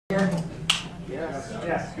Yes.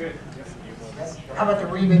 Yes, good. Yes. How about the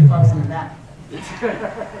Rebit folks in the back?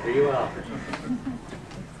 Very well.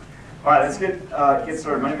 All right, let's get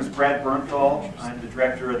started. My name is Brad Bernthal. I'm the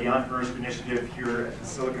director of the Entrepreneurship Initiative here at the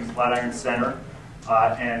Silicon Flatiron Center.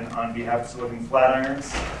 And on behalf of Silicon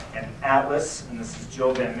Flatirons and Atlas, and this is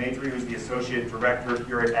Jill Van Matry, who's the associate director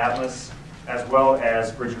here at Atlas, as well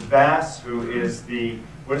as Richard Bass, who is the,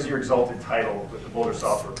 what is your exalted title with the Boulder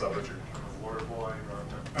Software Club, Richard? Water boy,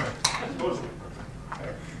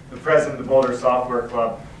 The president of the Boulder Software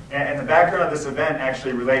Club. And the background of this event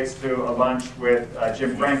actually relates to a lunch with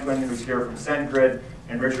Jim Franklin, who's here from SendGrid,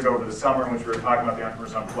 and Richard over the summer, in which we were talking about the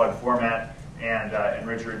Entrepreneurs Unplugged format. And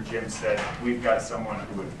Richard and Jim said, we've got someone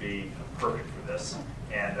who would be perfect for this.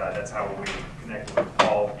 And that's how we connected with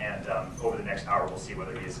Paul. And over the next hour, we'll see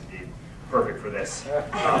whether he is indeed perfect for this.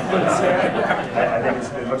 I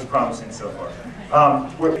think it looks promising so far.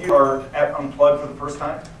 We are at Unplugged for the first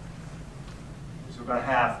time. So about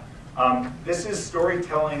half. This is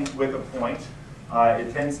storytelling with a point.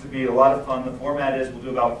 It tends to be a lot of fun. The format is we'll do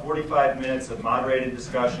about 45 minutes of moderated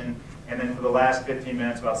discussion, and then for the last 15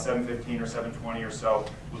 minutes, about 7:15 or 7:20 or so,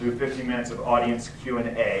 we'll do 15 minutes of audience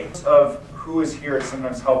Q&A. Of who is here, it's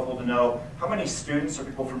sometimes helpful to know how many students or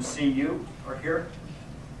people from CU are here.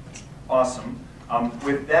 Awesome.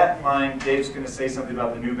 With that in mind, Dave's going to say something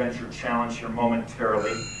about the New Venture Challenge here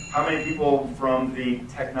momentarily. How many people from the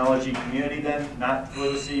technology community then, not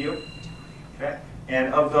familiar with CU? Okay.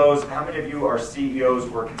 And of those, how many of you are CEOs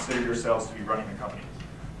or consider yourselves to be running the company?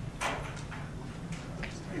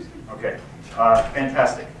 Okay,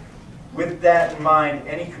 fantastic. With that in mind,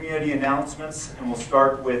 any community announcements? And we'll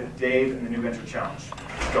start with Dave and the New Venture Challenge.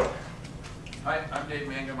 Go. Hi, I'm Dave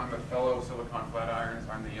Mangum. I'm a fellow Silicon Flatirons.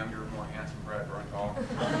 I'm the younger, more handsome Brad Bernthal.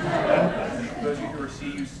 For those of you who are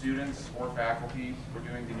CU students or faculty, we're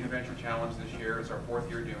doing the New Venture Challenge this year. It's our 4th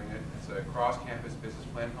year doing it. It's a cross-campus business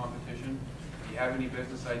plan competition. If you have any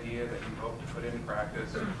business idea that you hope to put into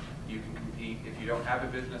practice, you can compete. If you don't have a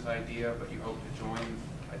business idea, but you hope to join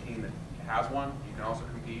a team that has one, you can also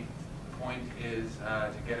compete. The point is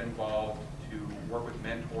to get involved, to work with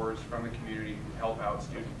mentors from the community who help out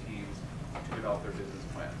student teams to develop their business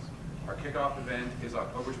plans. Our kickoff event is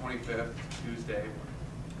October 25th, Tuesday.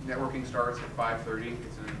 Networking starts at 5:30.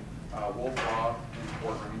 It's in Wolf Law in the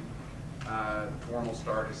courtroom. The formal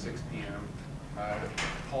start is 6 p.m.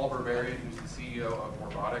 Paul Guerin, who's the CEO of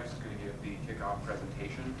Robotics, is going to give the kickoff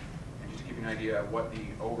presentation. And just to give you an idea of what the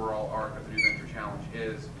overall arc of the New Venture Challenge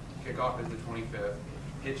is, kickoff is the 25th.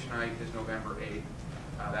 Pitch night is November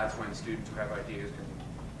 8th. That's when students who have ideas can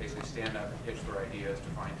basically stand up and pitch their ideas to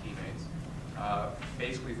find teammates.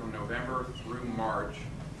 Basically from November through March,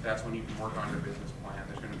 that's when you can work on your business plan.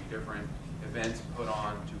 There's going to be different events put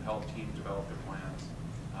on to help teams develop their plans,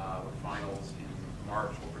 with finals in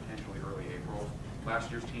March or potentially early April.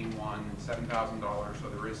 Last year's team won $7,000, so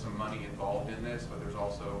there is some money involved in this, but there's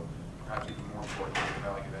also, perhaps even more importantly, the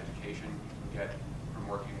value of education you can get from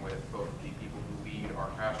working with both the people who lead our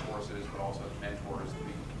crash courses, but also the mentors that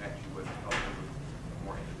we can connect you with to help you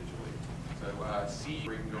more individually. So see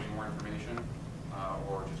where you can go for more information,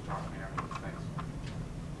 or just talk to me afterwards. Thanks.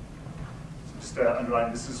 Just to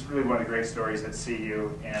underline, this is really one of the great stories at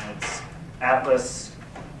CU, and it's Atlas,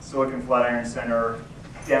 Silicon Flatiron Center,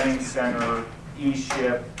 Deming Center,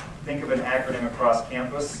 eShip. Think of an acronym across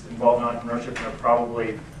campus involved in entrepreneurship, and they're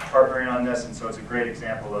probably partnering on this, and so it's a great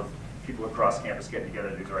example of people across campus getting together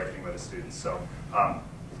to do the right thing with the students. So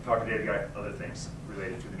talk to Dave, got other things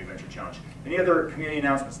related to the New Venture Challenge. Any other community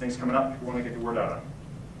announcements, things coming up people want to get the word out on?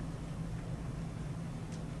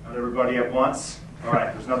 Not everybody at once? All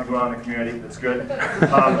right, there's nothing going on in the community, that's good.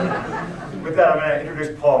 With that, I'm going to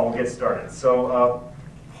introduce Paul and we'll get started. So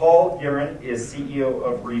Paul Guerin is CEO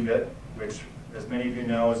of Rebit, which, as many of you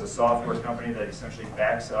know, is a software company that essentially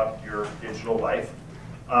backs up your digital life.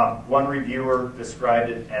 One reviewer described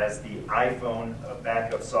it as the iPhone of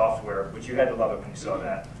backup software, which you had to love it when you saw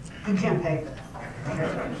that. You can't pay for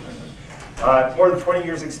that. More than 20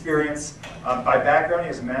 years experience. By background, he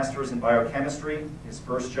has a master's in biochemistry. His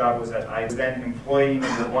first job was at I. Then employee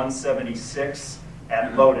number 176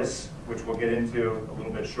 at Lotus, which we'll get into a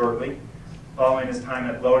little bit shortly. Following his time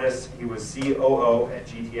at Lotus, he was COO at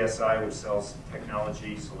GTSI, which sells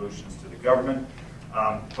technology solutions to the government.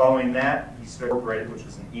 Following that, he started Incorporated, which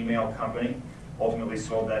was an email company, ultimately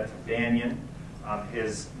sold that to Banyan.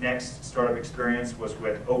 His next startup experience was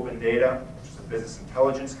with Open Data, which is a business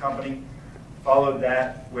intelligence company. Followed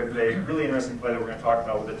that with a really interesting play that we're going to talk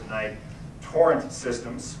about with it tonight, Torrent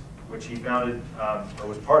Systems, which he founded, or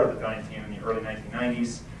was part of the founding team in the early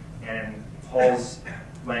 1990s. And in Paul's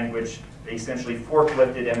language, They essentially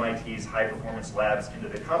forklifted MIT's high-performance labs into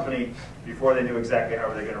the company before they knew exactly how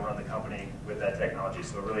they were going to run the company with that technology.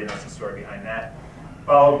 So really knows the story behind that.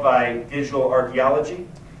 Followed by digital archaeology.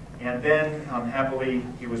 And then, happily,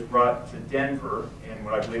 he was brought to Denver in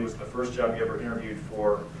what I believe was the first job he ever interviewed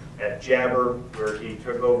for at Jabber, where he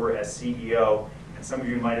took over as CEO. And some of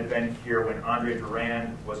you might have been here when Andre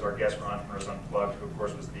Durand was our guest for Entrepreneurs Unplugged, who of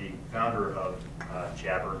course was the founder of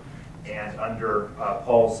Jabber. And under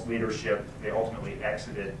Paul's leadership, they ultimately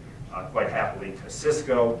exited quite happily to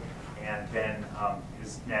Cisco. And then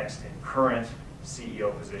his next and current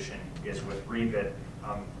CEO position is with Rebit.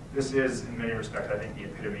 This is, in many respects, I think, the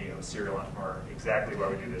epitome of a serial entrepreneur. Exactly why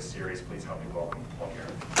we do this series. Please help me welcome Paul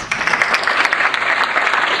Guerin.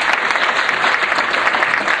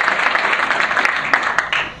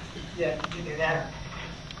 Yeah, you do that.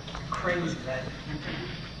 Crazy, right?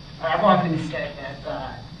 I've often said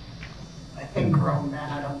that I think grown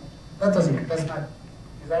men, that's not,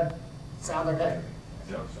 does that sound okay?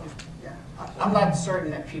 Yeah. Yeah. I'm not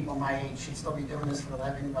certain that people my age should still be doing this for a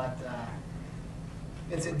living, but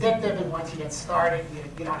it's addictive, and once you get started,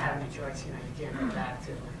 you don't have any choice. You can't go back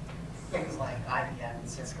to things like IBM and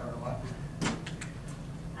Cisco or whatnot.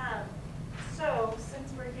 So,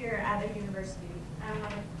 since we're here at a university, I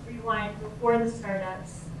want to rewind before the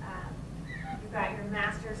startups. You got your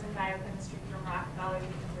master's in biochemistry from Rockefeller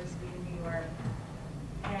University in New York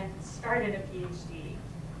and started a PhD.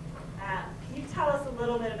 Can you tell us a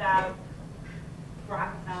little bit about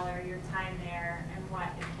Rockefeller, your time there, and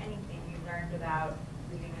what, if anything, you learned about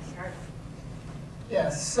leading a startup?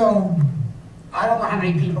 Yes, so I don't know how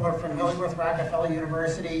many people are familiar with Rockefeller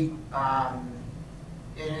University.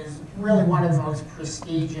 It is really one of the most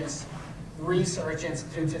prestigious research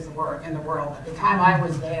institutes in the world. At the time I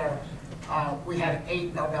was there, we had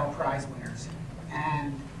 8 Nobel Prize winners.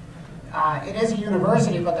 And it is a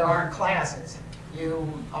university, but there aren't classes. The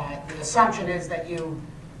assumption is that you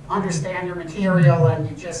understand your material and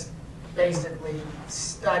you just basically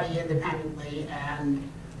study independently and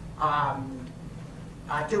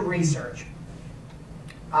do research.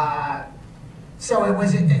 So it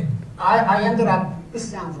was, I ended up, this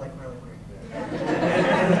sounds like really weird.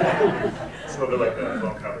 It's a little bit like the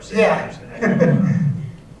phone conversation. Yeah. Is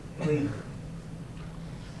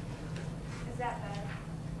that better?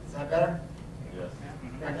 Is that better? Yes.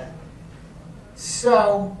 Okay.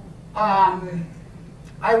 So,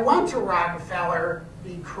 I went to Rockefeller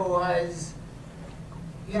because,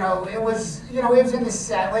 it was in the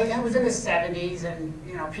 '70s, and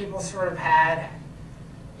people sort of had,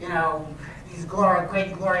 these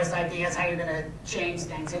great glorious ideas how you're going to change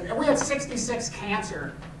things. And we had 66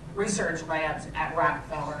 cancer research labs at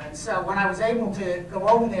Rockefeller, and so when I was able to go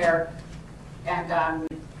over there and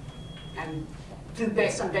do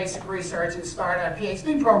some basic research and start a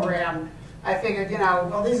PhD program, I figured,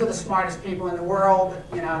 well, these are the smartest people in the world.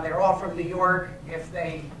 They're all from New York. If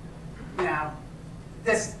they,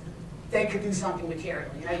 they could do something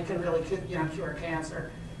material. You could really, cure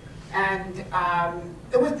cancer. And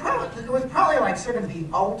it was probably like sort of the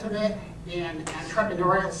ultimate in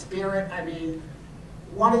entrepreneurial spirit. I mean,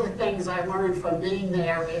 one of the things I learned from being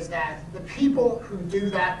there is that the people who do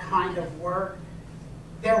that kind of work,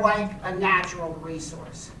 they're like a natural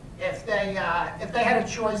resource. If they had a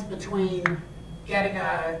choice between getting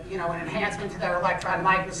an enhancement to their electron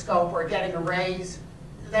microscope or getting a raise,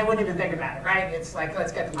 they wouldn't even think about it, right? It's like,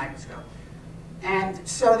 let's get the microscope. And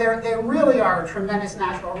so they really are a tremendous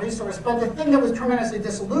natural resource. But the thing that was tremendously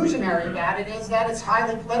disillusionary about it is that it's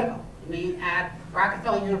highly political. I mean, at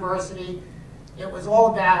Rockefeller University, it was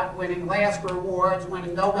all about winning Lasker Awards,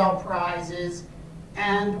 winning Nobel Prizes,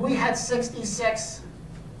 and we had 66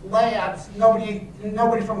 labs. Nobody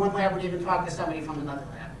from one lab would even talk to somebody from another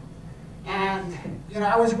lab. And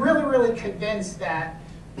I was really, really convinced that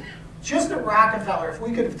just at Rockefeller, if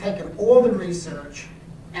we could have taken all the research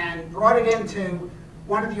and brought it into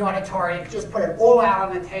one of the auditorium, just put it all out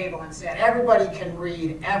on the table and said, everybody can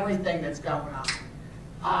read everything that's going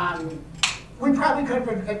on. We probably could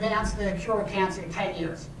have advanced the cure of cancer in 10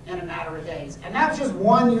 years in a matter of days. And that was just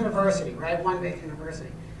one university, right? One big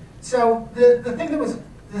university. So the thing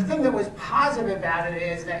that was positive about it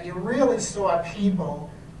is that you really saw people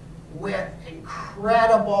with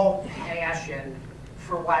incredible passion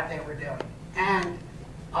for what they were doing. And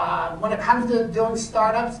when it comes to doing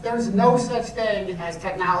startups, there's no such thing as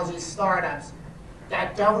technology startups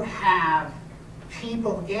that don't have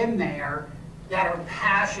people in there that are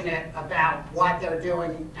passionate about what they're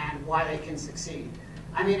doing and why they can succeed.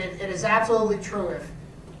 I mean, it is absolutely true.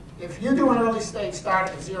 If you do an early stage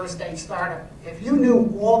startup, a 0 stage startup, if you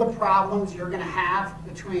knew all the problems you're going to have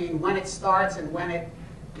between when it starts and when it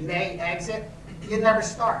may exit, you'd never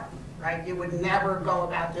start, right? You would never go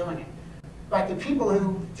about doing it. But the people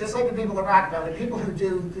who, just like the people at Rockefeller, the people who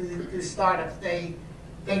do startups, they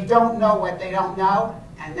don't know what they don't know,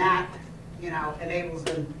 and that, you know, enables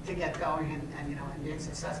them to get going and you know, and being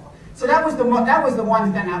successful. So that was the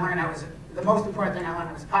one thing I learned. That was the most important thing I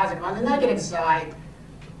learned. Was positive. On the negative side,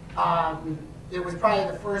 it was probably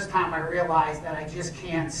the first time I realized that I just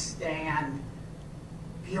can't stand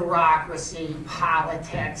bureaucracy,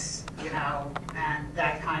 politics, you know, and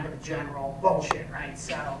that kind of general bullshit, right?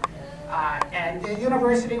 So, and the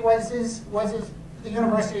university was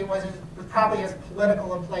probably as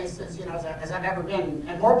political a place as, you know, as I've ever been,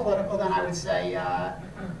 and more political than I would say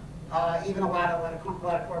even a lot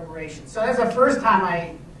of corporations. So that's the first time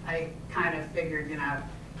I kind of figured, you know,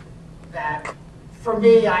 that for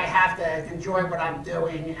me I have to enjoy what I'm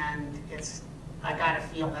doing, and I got to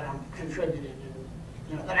feel that I'm contributing, and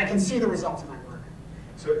you know, that I can see the results of my work.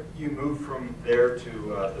 So you moved from there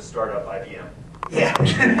to the startup IBM. Yeah.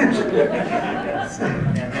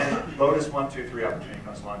 And then Lotus 123 opportunity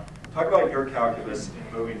comes along. Talk about your calculus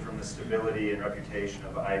in moving from the stability and reputation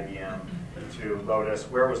of IBM to Lotus.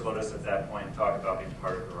 Where was Lotus at that point? Talk about being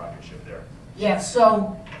part of the rocket ship there. Yeah,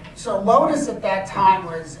 so Lotus at that time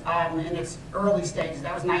was in its early stages.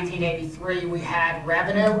 That was 1983. We had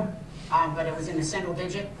revenue, but it was in a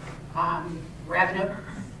single-digit revenue.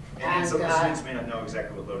 And some of the students may not know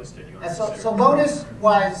exactly what Lotus did. So Lotus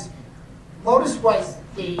was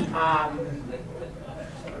the,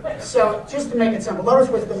 so just to make it simple, Lotus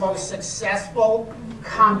was the most successful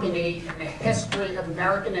company in the history of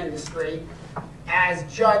American industry as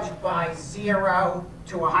judged by 0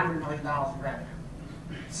 to $100 million in revenue.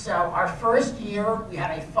 So our first year, we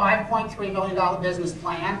had a $5.3 million business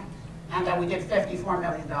plan, and we did $54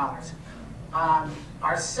 million.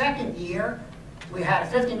 Our second year, we had a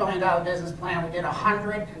 $50 million business plan. We did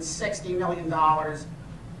 $160 million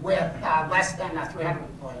with less than 300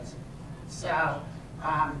 employees. So,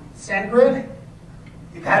 SendGrid,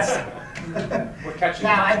 you got We're catching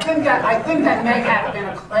now, I think that may have been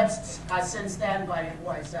eclipsed since then, but it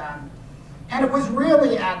was, and it was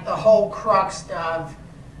really at the whole crux of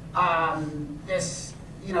this,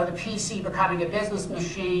 you know, the PC becoming a business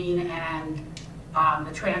machine, and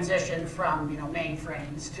the transition from, you know,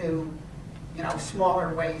 mainframes to, you know,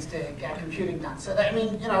 smaller ways to get computing done. So that, I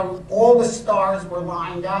mean, you know, all the stars were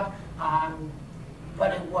lined up,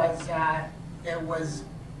 but it was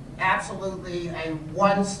absolutely a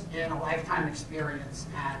once-in-a-lifetime experience.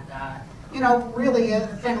 And, you know, really a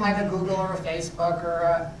thing like a Google or a Facebook or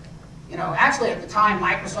a, you know, actually at the time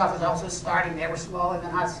Microsoft was also starting. They were smaller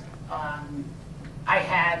than us. I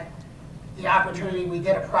had the opportunity, we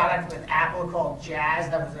did a product with Apple called Jazz.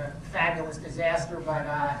 That was a fabulous disaster, but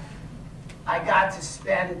I got to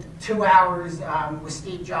spend 2 hours with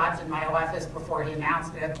Steve Jobs in my office before he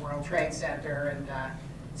announced it at the World Trade Center. And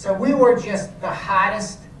so we were just the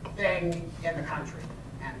hottest thing in the country.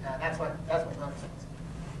 And that's what Lotus was.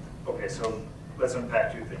 Okay, so let's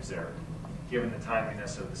unpack two things there. Given the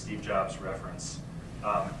timeliness of the Steve Jobs reference,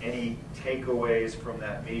 any takeaways from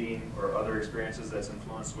that meeting or other experiences that's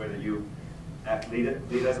influenced the way that you lead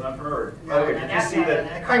as an entrepreneur? No, Did you see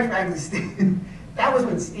that? Quite frankly, Steve, that was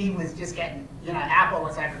when Steve was just getting, you know, Apple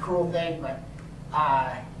was like a cool thing, but,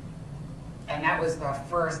 and that was the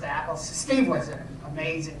first Apple. Steve was an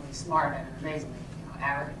amazingly smart and an amazingly, you know,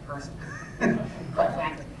 arrogant person, quite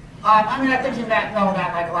frankly. I mean, I think you might know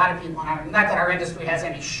that, like a lot of people, not that our industry has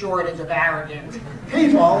any shortage of arrogant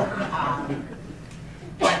people,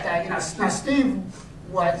 but, you know, Steve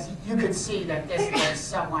was, you could see that this was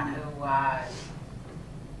someone who,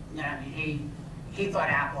 you know, I mean, he thought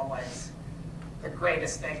Apple was the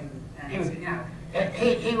greatest thing, and he was, you know,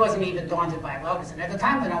 he wasn't even daunted by Lotus. And at the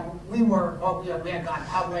time, you know, we had gone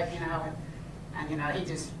public, you know, and you know, he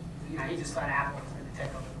just thought Apple was going to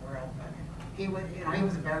take over the world. But he was, you know, he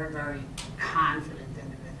was a very, very confident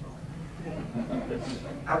individual.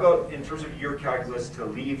 How about in terms of your calculus to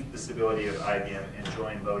leave the stability of IBM and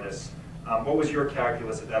join Lotus? What was your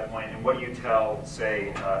calculus at that point, and what do you tell,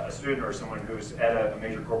 say, a student or someone who's at a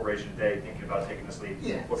major corporation today thinking about taking this leap?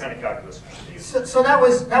 Yeah. What kind of calculus should they use? So that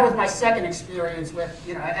was my second experience with,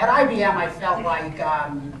 you know, at IBM I felt like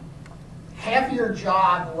half of your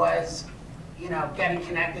job was, you know, getting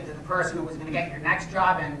connected to the person who was going to get your next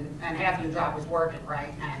job, and half of your job was working,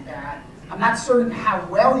 right? And I'm not certain how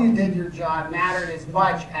well you did your job mattered as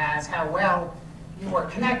much as how well you were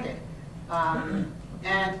connected.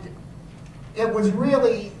 And it was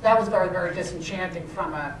really, that was very, very disenchanting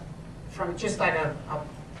from just like a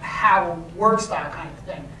how work style kind of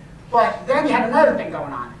thing. But then you had another thing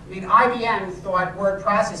going on. I mean, IBM thought word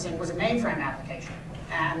processing was a mainframe application.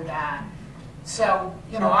 And so,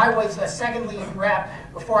 you know, I was a second lead rep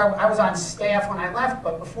before I was on staff when I left,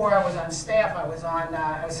 but before I was on staff, I was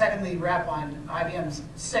second lead rep on IBM's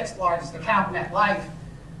 6th largest account, MetLife.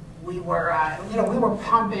 We were, you know, we were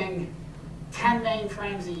pumping 10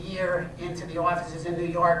 mainframes a year into the offices in New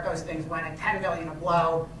York. Those things went at $10 million a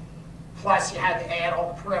blow. Plus, you had to add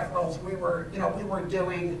all the peripherals. We were, you know, we were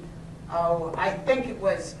doing, I think it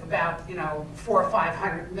was about, you know, $400 or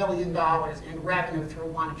 $500 million in revenue through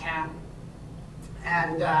one account.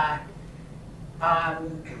 And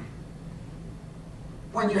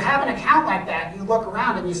when you have an account like that, you look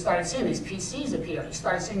around and you started seeing these PCs appear. You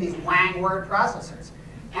started seeing these Wang word processors.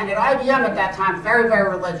 And at IBM at that time, very, very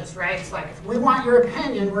religious, right? It's like, if we want your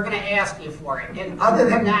opinion, we're going to ask you for it. And other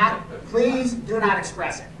than that, please do not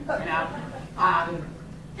express it, you know?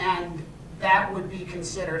 And that would be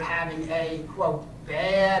considered having a, quote,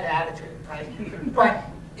 bad attitude, right? But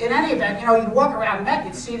in any event, you know, you'd walk around Met,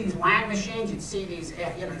 you'd see these Wang machines, you'd see these,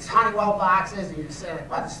 you know, these Honeywell boxes, and you'd say, like,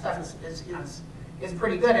 wow, this stuff is you know, is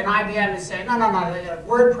pretty good. And IBM is saying, no,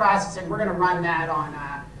 word processing, we're going to run that on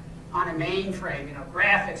a mainframe. You know,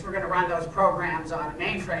 graphics, we're going to run those programs on a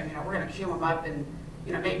mainframe. You know, we're going to queue them up, and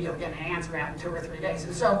you know, maybe you'll get an answer out in 2 or 3 days.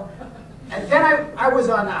 And so, and then I was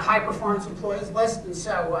on the high performance employees list, and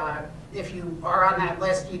so if you are on that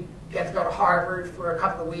list, you get to go to Harvard for a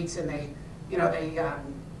couple of weeks, and they,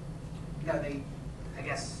 I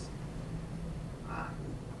guess,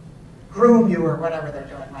 groom you or whatever they're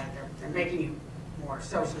doing, right? They're making you more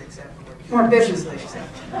socially acceptable, more businessly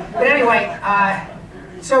acceptable. But anyway,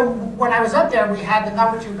 so when I was up there, we had the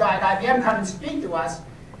 #2 guy at IBM come and speak to us,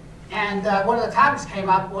 and one of the topics came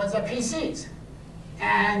up was PCs.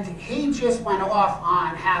 And he just went off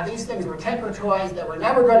on how these things were tinker toys, that were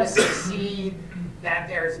never going to succeed, that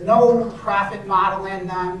there's no profit model in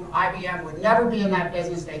them. IBM would never be in that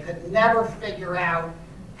business. They could never figure out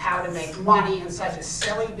how to make money in such a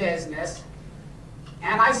silly business.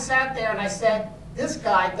 And I sat there and I said, this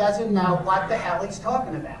guy doesn't know what the hell he's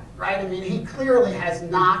talking about, right? I mean, he clearly has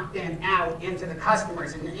not been out into the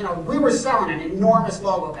customers. And, you know, we were selling an enormous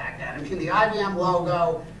logo back then. I mean, the IBM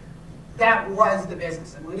logo, that was the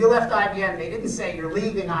business. And when you left IBM, they didn't say you're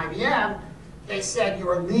leaving IBM. They said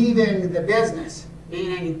you're leaving the business,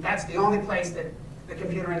 meaning that's the only place that the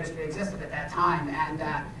computer industry existed at that time. And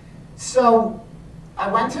so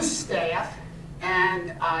I went to staff,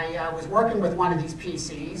 and I was working with one of these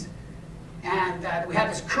PCs. And we had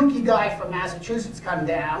this kooky guy from Massachusetts come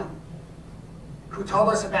down who told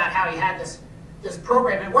us about how he had this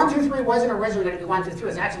program. And 123 wasn't originally going to be 123.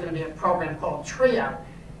 It was actually going to be a program called Trio.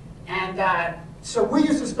 And so we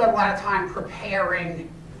used to spend a lot of time preparing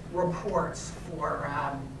reports for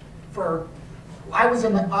I was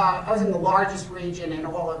in the largest region in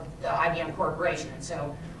all of the IBM Corporation. And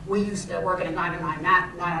so we used to work at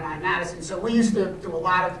 909 Madison. So we used to do a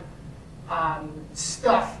lot of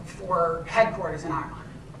stuff for headquarters in Armonk.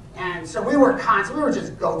 And so we were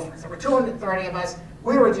just gophers. There were 230 of us.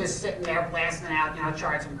 We were just sitting there blasting out, you know,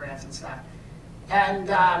 charts and graphs and stuff.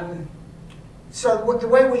 And so the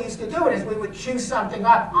way we used to do it is we would queue something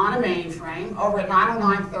up on a mainframe over at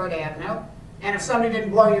 909 3rd Avenue. And if somebody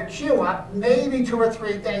didn't blow your queue up, maybe 2 or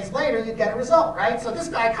 3 days later, you'd get a result, right? So this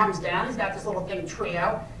guy comes down. He's got this little thing,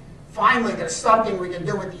 Trio. Finally, there's something we can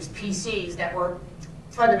do with these PCs that were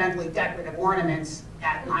fundamentally decorative ornaments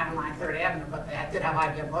at 909 3rd Avenue, but they did have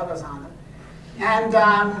IBM logos on them.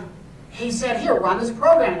 And he said, here, run this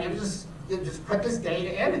program. And you just put this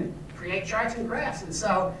data in and create charts and graphs. And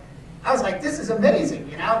so I was like, this is amazing,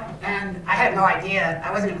 you know? And I had no idea.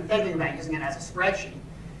 I wasn't even thinking about using it as a spreadsheet.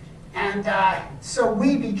 And so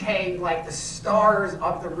we became like the stars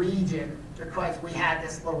of the region because we had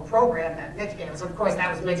this little program that Mitch gave us. Of course, that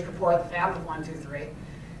was Mitch Kapoor, the founder of 123,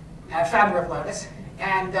 founder of Lotus.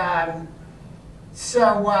 And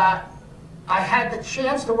so I had the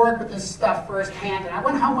chance to work with this stuff firsthand. And I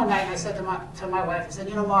went home one night and I said to my wife, I said,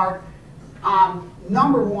 you know, Mark,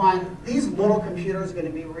 #1, these little computers are going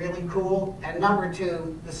to be really cool. And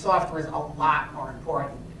 #2, the software is a lot more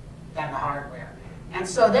important than the hardware. And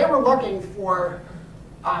so they were looking for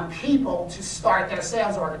people to start their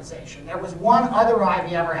sales organization. There was one other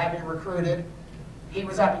IBMer had been recruited. He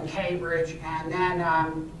was up in Cambridge, and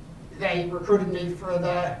then they recruited me for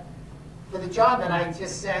the job. And I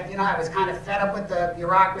just said, you know, I was kind of fed up with the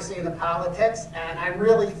bureaucracy and the politics, and I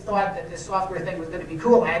really thought that this software thing was going to be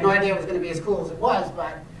cool. I had no idea it was going to be as cool as it was,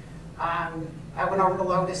 but I went over to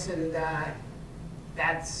Lotus, and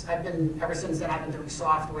ever since then I've been doing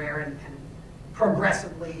software and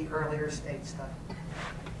progressively earlier stage stuff.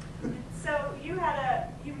 So you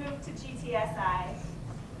moved to GTSI,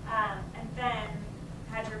 and then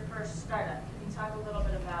had your first startup. Can you talk a little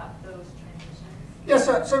bit about those transitions? Yeah,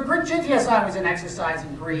 so GTSI was an exercise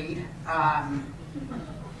in greed.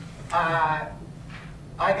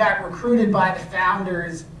 I got recruited by the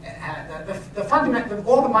founders.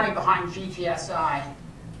 All the money behind GTSI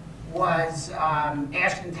was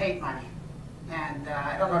Ashton Tate money. And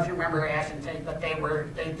I don't know if you remember Ashton Tate, but they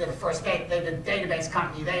did the first they did a database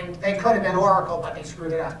company. They could have been Oracle, but they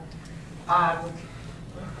screwed it up.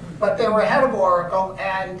 But they were ahead of Oracle,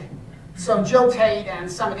 and so Jill Tate and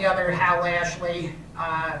some of the other, Hal Ashley,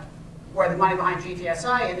 were the money behind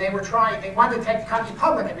GTSI, and they wanted to take the company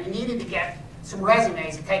public, and they needed to get some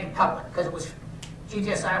resumes to take it public, because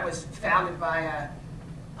GTSI was founded by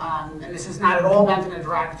and this is not at all meant in a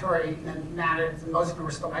derogatory manner, most of them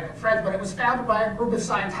were still my good friends, but it was founded by a group of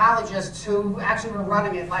Scientologists who actually were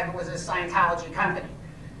running it like it was a Scientology company.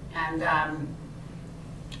 And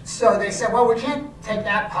so they said, well, we can't take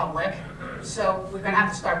that public, so we're going to have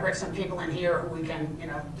to start bring some people in here who we can,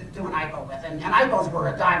 do an IPO with. And IPOs were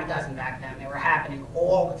a dime a dozen back then. They were happening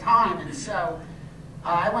all the time. And so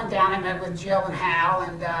I went down and met with Jill and Hal,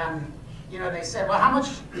 and they said, well, how much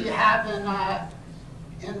do you have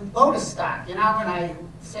in Lotus stock? And I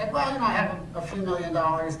said, well, I have a few $1 million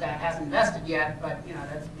that hasn't invested yet, but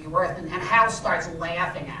that'd be worth it. And Hal starts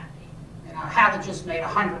laughing at me. Hal had just made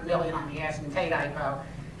 $100 million on the Ashton Tate IPO.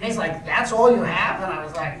 And he's like, that's all you have? And I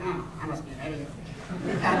was like, I must be an idiot.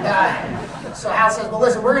 And so Hal says, well,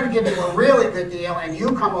 listen, we're going to give you a really good deal, and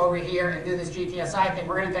you come over here and do this GTSI thing.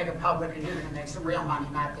 We're going to take it public, and you're going to make some real money,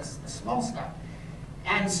 not this small stuff.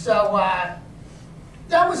 And so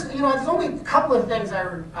that was, there's only a couple of things I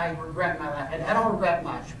regret in my life. I don't regret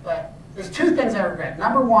much, but there's two things I regret.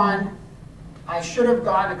 Number one, I should have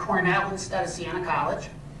gone to Cornell instead of Siena College.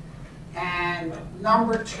 And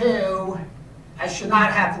number two, I should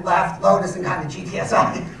not have left Lotus and gone to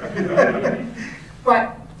GTSI. But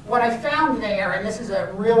what I found there, and this is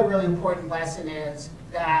a really, really important lesson, is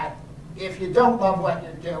that if you don't love what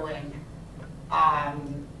you're doing,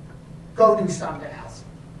 go do something else,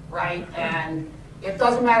 right? And it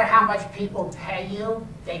doesn't matter how much people pay you,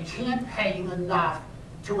 they can't pay you enough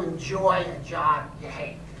to enjoy a job you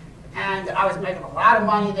hate. And I was making a lot of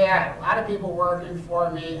money there, I had a lot of people working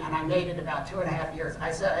for me, and I made it about 2.5 years.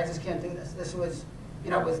 I said, I just can't do this. This was,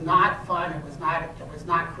 it was not fun, it was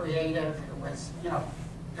not creative,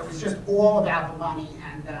 it was just all about the money.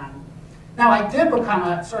 And now I did become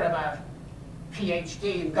a sort of a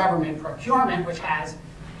PhD in government procurement, which has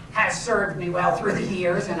served me well through the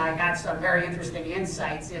years, and I got some very interesting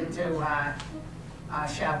insights into,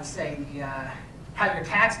 shall we say, how your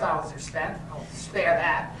tax dollars are spent. I'll spare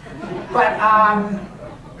that. But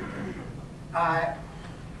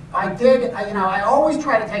I always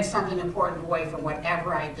try to take something important away from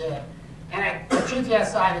whatever I did. And at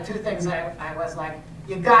GTSI, the two things I was like,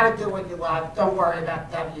 you got to do what you love. Don't worry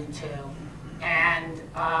about W-2. And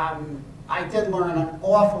I did learn an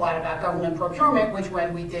awful lot about government procurement, which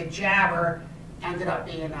when we did Jabber, ended up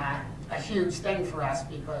being a huge thing for us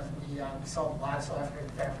because we sold a lot of software to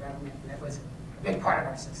the federal government, and it was a big part of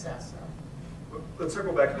our success. So. Let's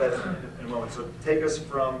circle back to that in a moment. So take us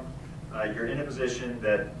from you're in a position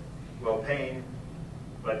that, well, paying,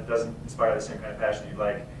 but doesn't inspire the same kind of passion you'd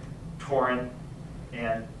like, Torrent,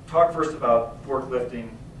 and talk first about forklifting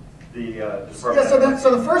the department. Yeah,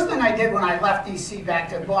 so the first thing I did when I left DC back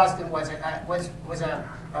to Boston was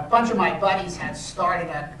a bunch of my buddies had started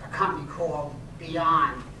a company called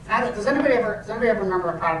Beyond. Does anybody ever remember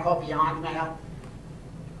a product called Beyond Mail?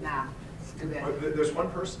 No, it's too bad. There's one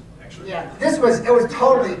person actually. Yeah, it was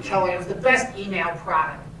totally killer. It was the best email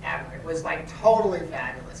product ever. It was like totally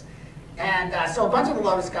fabulous. And so a bunch of the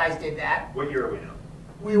Lotus guys did that. What year are we now?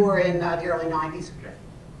 We were in the early 90s. Okay.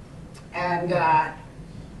 And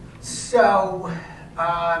so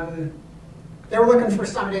they were looking for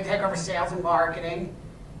somebody to take over sales and marketing.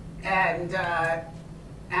 And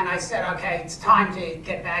I said, okay, it's time to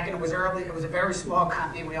get back. And it was early. It was a very small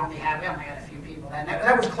company. We only had a few people. And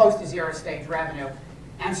that was close to zero stage revenue.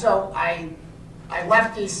 And so I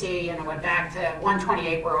left DC and I went back to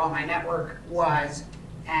 128 where all my network was,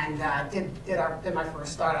 and did my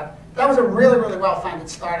first startup. That was a really, really well-funded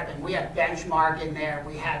startup, and we had Benchmark in there,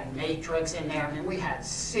 we had Matrix in there, I mean, we had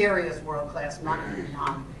serious world-class money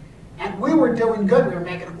beyond. And we were doing good. We were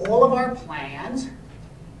making all of our plans,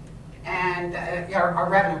 and our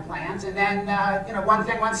revenue plans, and then one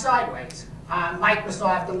thing went sideways.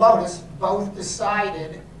 Microsoft and Lotus both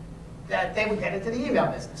decided that they would get into the email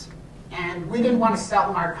business. And we didn't want to sell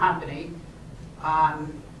them our company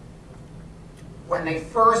when they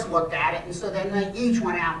first looked at it, and so then they each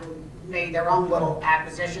went out and made their own little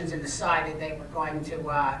acquisitions and decided they were going to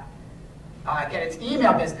get into the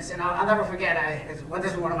email business. And I'll never forget, this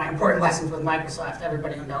is one of my important lessons with Microsoft.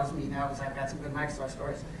 Everybody who knows me knows I've got some good Microsoft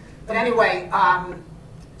stories. But anyway,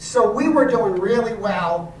 so we were doing really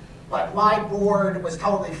well, but my board was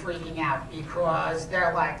totally freaking out because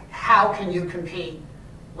they're like, how can you compete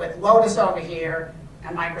with Lotus over here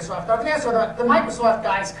and Microsoft over there? So the Microsoft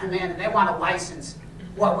guys come in and they want to license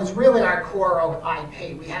what was really our core of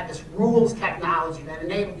IP. We had this rules technology that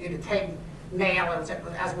enabled you to take mail as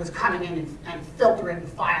it was coming in and filter it and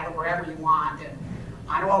file it wherever you want and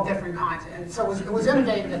on all different kinds. And so it was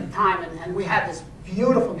innovative at the time, and we had this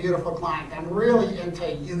beautiful, beautiful client. I'm really into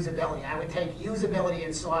usability. I would take usability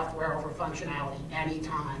in software over functionality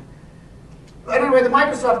anytime. But anyway, the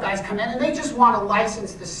Microsoft guys come in and they just want to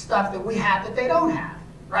license the stuff that we have that they don't have,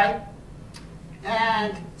 right?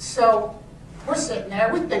 And so we're sitting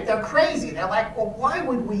there, we think they're crazy. They're like, well, why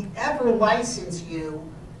would we ever license you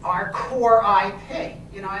our core IP?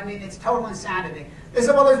 You know, I mean, it's total insanity. They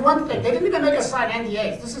said, well, there's one thing. They didn't even make us sign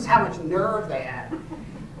NDAs. This is how much nerve they had.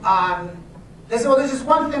 They said, well, there's just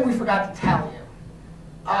one thing we forgot to tell you.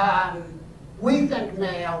 We think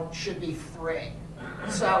mail should be free.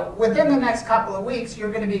 So within the next couple of weeks,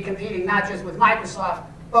 you're going to be competing not just with Microsoft,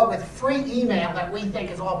 but with free email that we think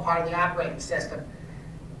is all part of the operating system.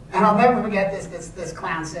 And I'll never forget this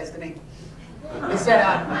clown says to me. He said,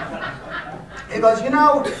 he goes, you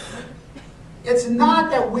know, it's not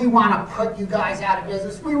that we want to put you guys out of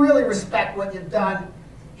business. We really respect what you've done.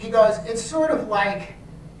 He goes, it's sort of like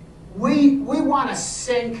we want to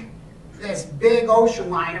sink this big ocean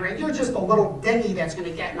liner, and you're just a little dinghy that's going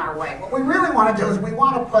to get in our way. What we really want to do is we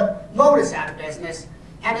want to put Lotus out of business,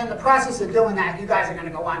 and in the process of doing that, you guys are going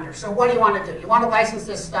to go under. So what do you want to do? You want to license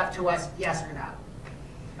this stuff to us, yes or no?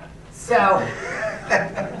 So,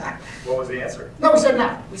 What was the answer? no, we said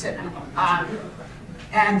no. We said no.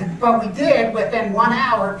 But we did, within 1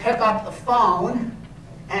 hour, pick up the phone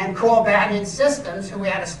and call Banyan Systems, who we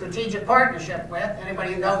had a strategic partnership with.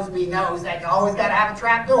 Anybody who knows me knows that you always got to have a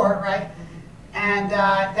trap door, right? And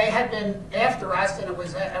they had been after us, and it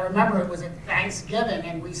was, I remember it was at Thanksgiving,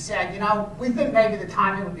 and we said, you know, we think maybe the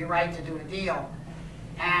timing would be right to do a deal.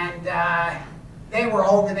 And they were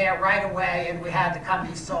over there right away, and we had the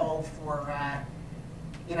company sold for,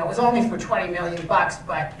 you know, it was only for $20 million, but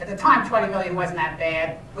at the time, $20 million wasn't that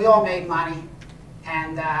bad. We all made money,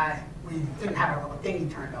 and we didn't have our little dinghy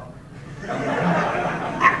turned over.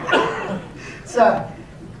 So,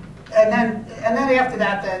 and then after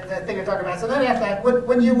that, the thing you're talking about. So then after that,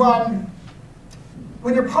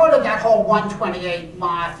 when you're part of that whole 128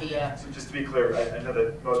 mafia. So just to be clear, I know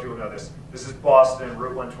that most people know this. This is Boston,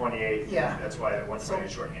 Route 128. Yeah. That's why the 128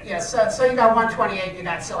 is shorthand. Yeah, so you got 128, you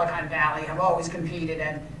got Silicon Valley, have always competed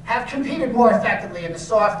and have competed more effectively in the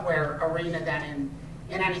software arena than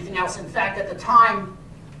in anything else. In fact, at the time,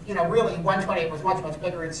 you know, really 128 was much, much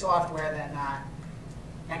bigger in software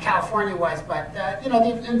than California was. But, you know,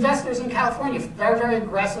 the investors in California, very, very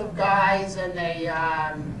aggressive guys, and they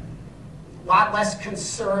a lot less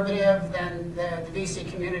conservative than the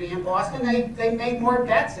VC community in Boston. They made more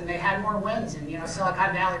bets and they had more wins. And, you know,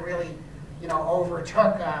 Silicon Valley really, you know,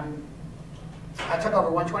 overtook, took over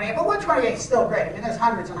 128. But 128 is still great. I mean, there's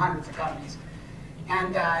hundreds and hundreds of companies.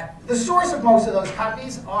 And the source of most of those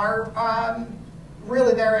companies are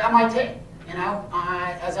really they're MIT. You know,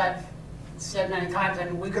 as I've said many times, I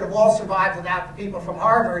mean, we could have all survived without the people from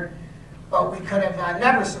Harvard, but we could have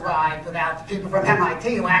never survived without the people from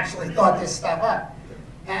MIT who actually thought this stuff up.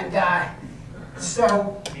 And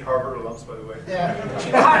so... Any Harvard alums, by the way? Yeah,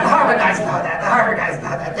 the Harvard guys know that. The Harvard guys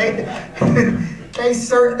know that.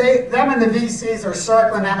 Them and the VCs are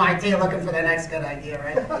circling MIT looking for the next good idea,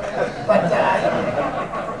 right?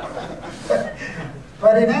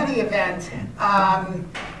 But in any event,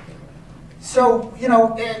 so, you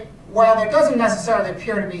know, while there doesn't necessarily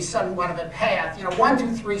appear to be somewhat of a path, you know, 1,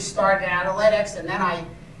 2, 3 started analytics, and then I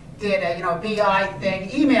did a, you know, BI thing.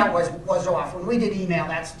 Email was off. When we did email,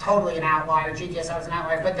 that's totally an outlier. GTSI was an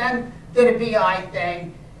outlier. But then did a BI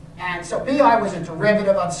thing, and so BI was a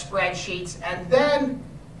derivative of spreadsheets, and then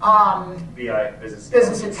BI,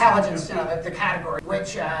 business intelligence, you know, the category,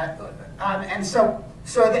 which and so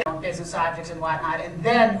they business objects and whatnot, and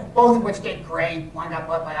then both of which did great. One got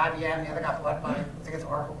bought by IBM, the other got bought by, I think it's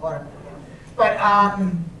Oracle. But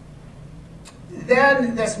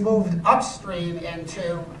then this moved upstream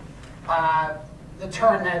into the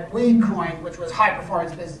term that we coined, which was high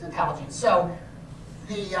performance business intelligence. So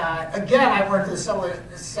again, I worked with a similar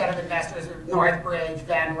set of investors, Northbridge,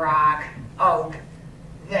 Van Rock, Oak.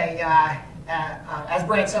 They, as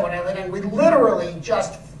Brad said when I lit in, we literally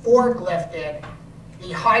just forklifted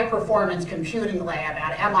the high-performance computing lab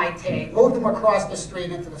at MIT, moved them across the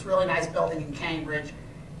street into this really nice building in Cambridge,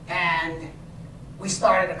 and we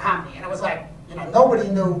started a company. And it was like, you know, nobody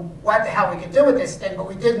knew what the hell we could do with this thing, but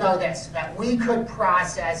we did know this, that we could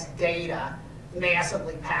process data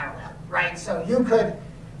massively parallel, right? So you could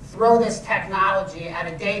throw this technology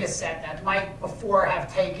at a data set that might before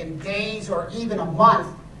have taken days or even a month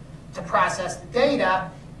to process the data,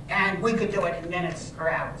 and we could do it in minutes or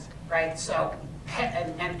hours, right? So,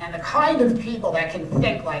 and the kind of people that can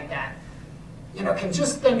think like that, you know, can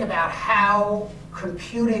just think about how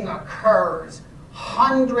computing occurs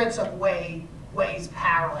hundreds of ways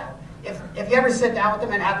parallel. If you ever sit down with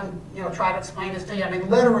them and have them, you know, try to explain this to you, I mean,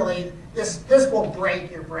 literally, this will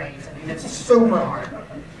break your brains. I mean, it's super hard.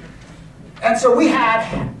 And so we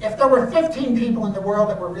had, if there were 15 people in the world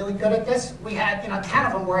that were really good at this, we had, you know, 10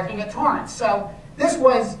 of them working at Torrent. So this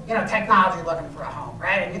was, you know, technology looking for a home,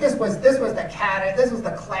 right? I mean, this was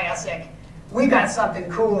the classic. We got something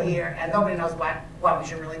cool here, and nobody knows what we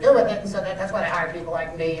should really do with it. And so that's why they hired people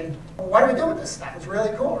like me. And well, what do we do with this stuff? It's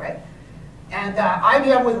really cool, right? And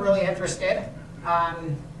IBM was really interested.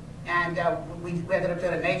 We ended up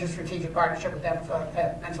doing a major strategic partnership with them,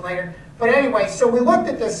 mentioned later. But anyway, so we looked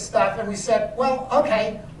at this stuff and we said, well,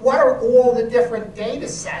 okay, what are all the different data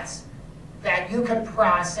sets that you can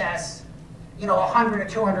process, you know, 100 or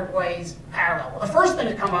 200 ways parallel? Well, the first thing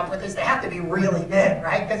to come up with is they have to be really big,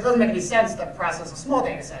 right? Because it doesn't make any sense to process a small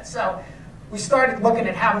data set. So we started looking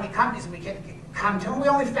at how many companies we could come to, and we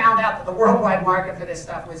only found out that the worldwide market for this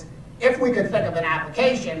stuff was, if we could think of an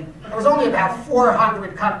application, there was only about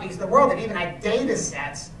 400 companies in the world that even had data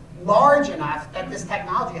sets large enough that this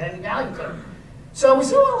technology had any value to. So we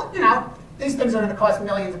said, well, you know, these things are going to cost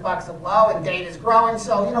millions of bucks to blow, and data is growing,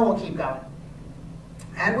 so, you know, we'll keep going.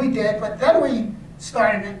 And we did, but then we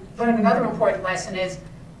started to learn another important lesson is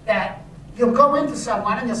that you'll go into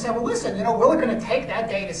someone and you'll say, well, listen, you know, we're going to take that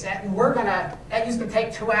data set and we're going to, that used to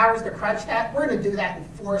take 2 hours to crunch that, we're going to do that in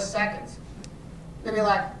 4 seconds. They'll be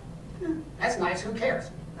like, that's nice, who cares,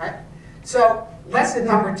 right? So lesson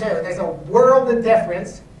number 2, there's a world of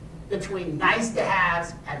difference between nice to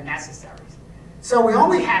haves and necessaries. So we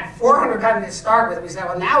only had 400 companies to start with. We said,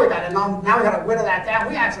 well, now we got to whittle that down.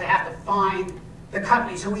 We actually have to find the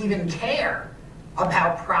companies who even care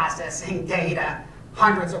about processing data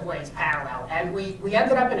hundreds of ways parallel. And we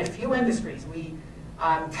ended up in a few industries.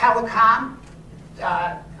 Telecom,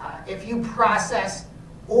 if you process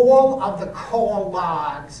all of the call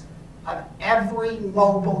logs of every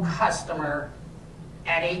mobile customer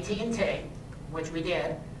at AT&T, which we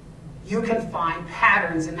did, you can find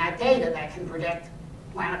patterns in that data that can predict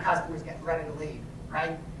when a customer's getting ready to leave,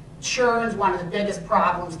 right? Churn's one of the biggest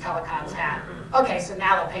problems telecoms have. Okay, so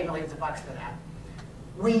now they'll pay millions of bucks for that.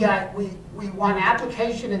 We won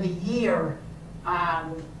Application of the Year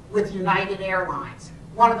with United Airlines.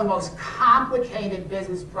 One of the most complicated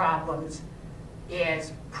business problems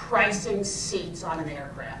is pricing seats on an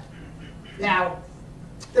aircraft. Now,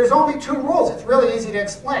 there's only 2 rules. It's really easy to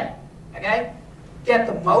explain, okay? Get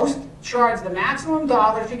the most, charge the maximum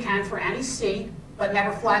dollars you can for any seat, but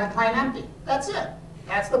never fly the plane empty. That's it.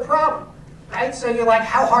 That's the problem, right? So you're like,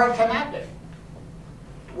 how hard can that be?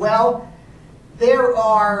 Well, there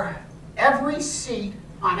are, every seat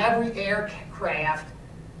on every aircraft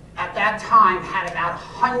at that time had about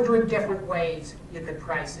 100 different ways you could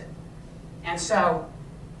price it. And so,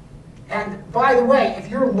 and by the way, if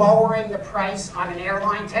you're lowering the price on an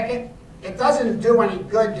airline ticket, it doesn't do any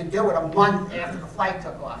good to do it a month after the flight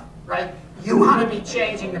took off, right? You want to be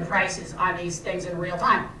changing the prices on these things in real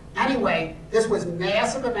time. Anyway, this was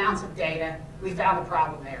massive amounts of data. We found a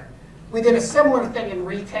problem there. We did a similar thing in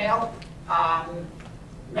retail,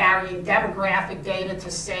 marrying demographic data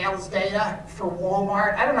to sales data for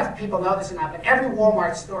Walmart. I don't know if people know this or not, but every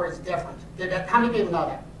Walmart store is different. How many people know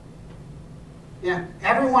that? Yeah,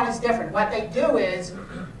 everyone is different. What they do is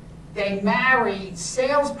they marry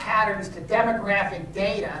sales patterns to demographic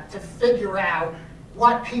data to figure out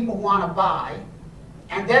what people want to buy,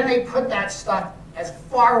 and then they put that stuff as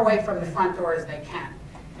far away from the front door as they can,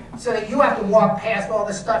 so that you have to walk past all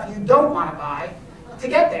the stuff you don't want to buy to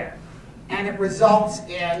get there. And it results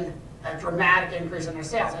in a dramatic increase in their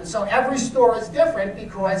sales. And so every store is different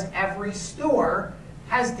because every store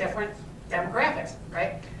has different demographics,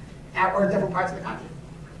 right? Or different parts of the country.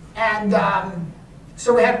 And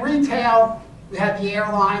so we had retail, we had the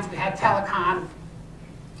airlines, we had telecom,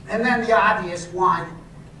 and then the obvious one,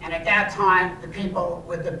 and at that time, the people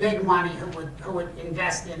with the big money who would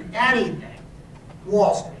invest in anything,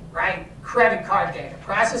 Wall Street, right? Credit card data,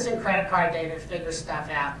 processing credit card data to figure stuff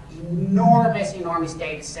out, enormous, enormous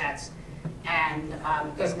data sets. And and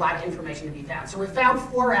there's a lot of information to be found. So we found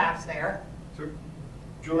 4 apps there. So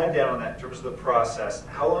drilling down on that in terms of the process,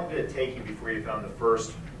 how long did it take you before you found the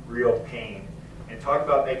first real pain? And talk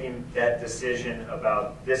about making that decision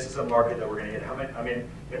about this is a market that we're going to get. How many? I mean,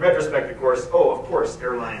 in retrospect, of course,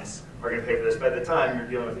 airlines are going to pay for this. But at the time, you're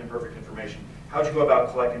dealing with imperfect information. How'd you go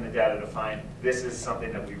about collecting the data to find this is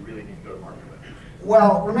something that we really need to go to market with?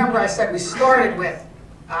 Well, remember I said we started with,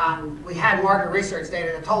 we had market research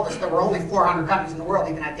data that told us there were only 400 companies in the world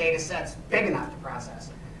even had data sets big enough to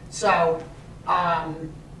process. So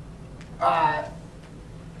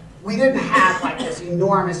we didn't have like this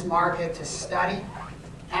enormous market to study.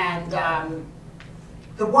 And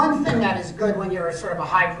the one thing that is good when you're a sort of a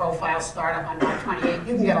high-profile startup on March 28,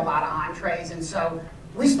 you can get a lot of entrees. And so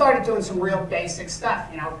we started doing some real basic stuff,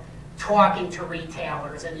 talking to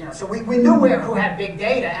retailers. And so we knew who had big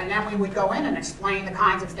data, and then we would go in and explain the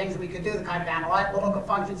kinds of things we could do, the kind of analytical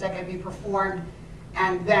functions that could be performed.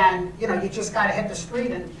 And then, you just got to hit the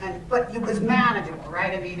street, but it was manageable,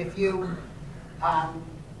 right? I mean, if you,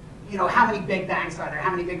 how many big banks are there?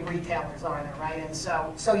 How many big retailers are there, right? And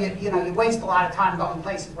so you waste a lot of time going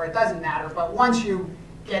places where it doesn't matter. But once you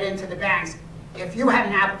get into the banks, if you had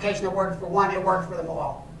an application that worked for one, it worked for them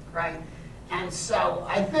all, right? And so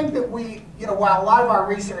I think that we, while a lot of our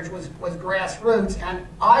research was grassroots, and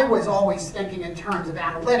I was always thinking in terms of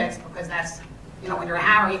analytics, because that's, when you're a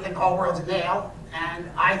hammer, you think the whole world's a nail. And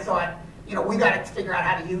I thought, we got to figure out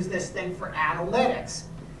how to use this thing for analytics.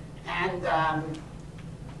 And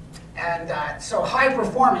so high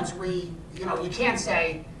performance, you can't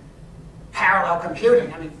say parallel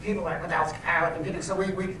computing. I mean, people are like, what the hell's parallel computing? So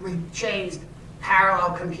we changed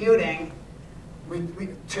parallel computing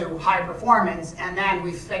to high performance, and then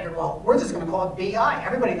we figured, well, we're just going to call it BI.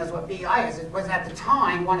 Everybody knows what BI is. It was at the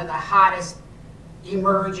time one of the hottest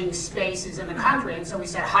emerging spaces in the country, and so we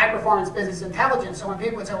said high performance business intelligence. So when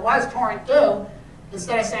people would say, well, what does Torrent do?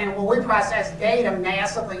 Instead of saying, well, we process data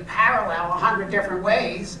massively parallel 100 different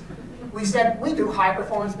ways, we said, we do high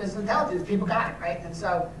performance business intelligence. People got it, right? And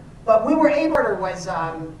so, but we were able to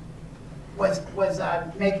was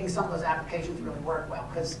making some of those applications really work well,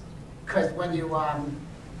 because when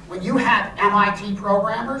you have MIT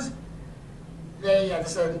programmers,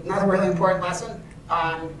 this is another really important lesson.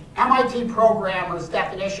 MIT programmers'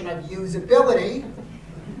 definition of usability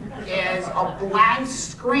is a blank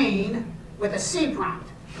screen with a C prompt,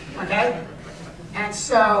 okay? And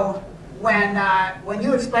so when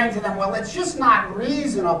you explain to them, well, it's just not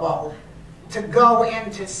reasonable to go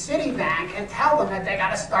into Citibank and tell them that they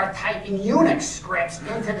got to start typing Unix scripts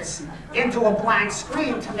into a blank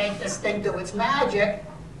screen to make this thing do its magic,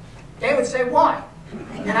 they would say, why?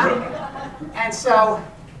 And so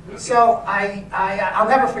I'll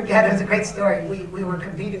never forget, it was a great story. We were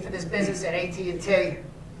competing for this business at AT&T,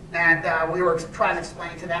 and we were trying to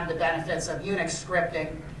explain to them the benefits of Unix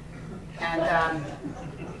scripting. And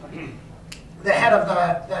the head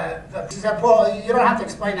of she said, Paul, you don't have to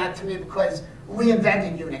explain that to me because we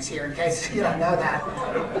invented Unix here, in case you don't know that.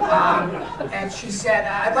 And she said,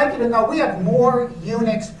 I'd like you to know we have more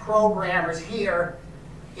Unix programmers here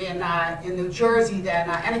in New Jersey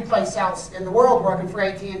than any place else in the world working for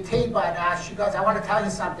AT&T, but she goes, I want to tell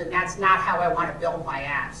you something, that's not how I want to build my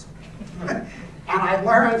apps. And I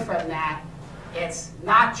learned from that, it's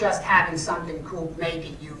not just having something cool, make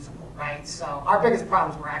it usable. Right? So our biggest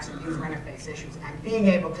problems were actually user interface issues and being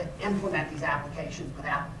able to implement these applications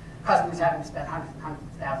without customers having to spend hundreds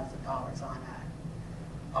of thousands of dollars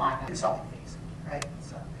on consulting fees, right?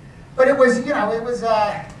 So, but it was,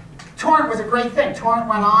 Torrent was a great thing. Torrent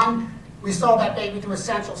went on. We sold that baby to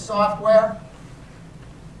Essential Software.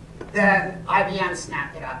 Then IBM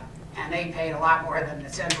snapped it up, and they paid a lot more than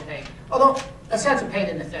Essential paid. Although Essential paid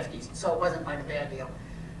in the 50s, so it wasn't like a bad deal.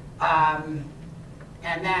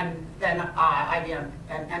 And then IBM,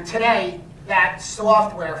 and today that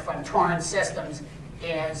software from Torrent Systems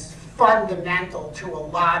is fundamental to a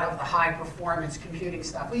lot of the high performance computing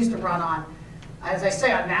stuff. We used to run on, as I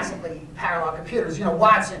say, on massively parallel computers.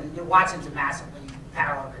 Watson's a massively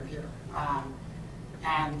parallel computer.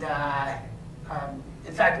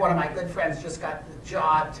 In fact, one of my good friends just got the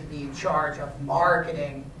job to be in charge of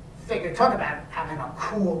marketing. Talk about having a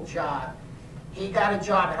cool job. He got a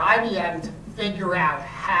job at IBM to figure out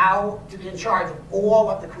how to be in charge of all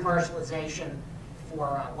of the commercialization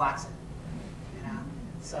for Watson.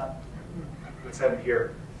 So. Let's have him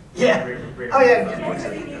here. Yeah. Oh yeah.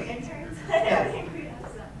 Interns.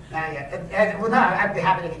 Well, no, I'd be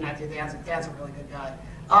happy to connect you. Dan's a really good guy.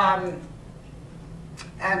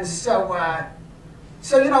 And so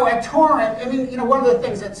at Torrent, I mean, one of the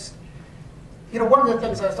things I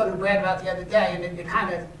was talking to Brad about the other day, and it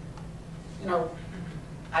kind of, you know,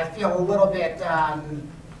 I feel a little bit,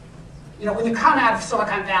 you know, when you come out of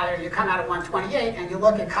Silicon Valley or you come out of 128 and you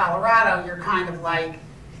look at Colorado, you're kind of like,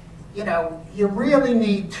 you know, you really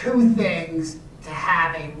need two things to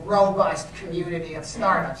have a robust community of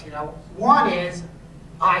startups. You know, one is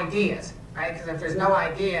ideas, right? Because if there's no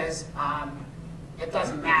ideas, it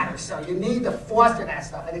doesn't matter. So you need to foster that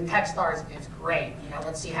stuff. I think Techstars is great. You know,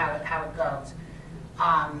 let's see how it goes.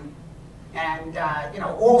 You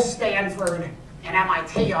know, all Stanford and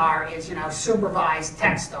MIT is, you know, supervised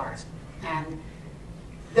Techstars. And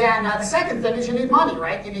then the second thing is you need money,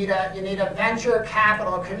 right? You need a venture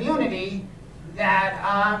capital community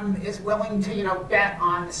that is willing to, you know, bet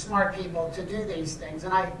on the smart people to do these things.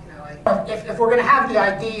 And if we're going to have the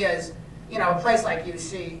ideas, you know, a place like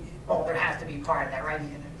UC Boulder has to be part of that, right?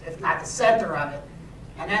 If not the center of it.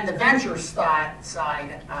 And then the venture side,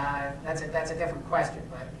 that's a different question.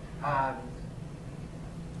 But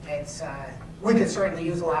we could certainly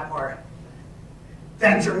use a lot more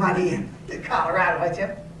venture money in Colorado, right,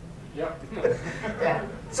 Jim? Yep. Yeah.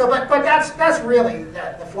 So, but that's really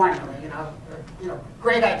the formula, you know,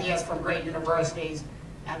 great ideas from great universities,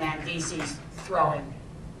 and then VCs throwing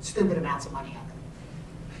stupid amounts of money at them.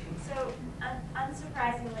 So,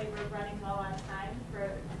 unsurprisingly, we're running low on time for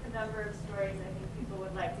a number of stories I think people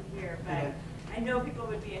would like to hear, but I know people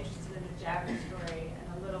would be interested in the Jabber story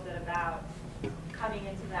and a little bit about coming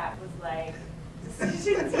into that was like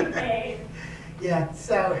decisions you made. Yeah,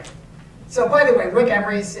 so by the way, Rick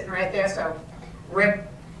Emery's sitting right there. So Rick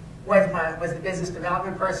was the business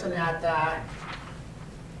development person at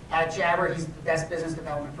Jabber. He's the best business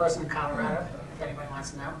development person in Colorado, if anybody wants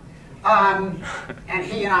to know. And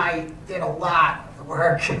he and I did a lot of the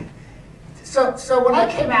work. So when I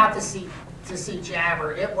came out to see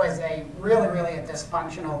Jabber, it was a really a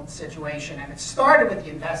dysfunctional situation, and it started with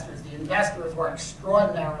the investors. The investors were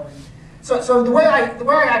extraordinarily. So the way I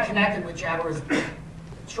got connected with Jabber was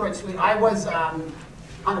short and sweet. I was on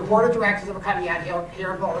the board of directors of a company out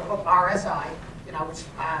here in Boulder called RSI, you know, which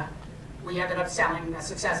we ended up selling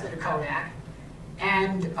successfully to Kodak.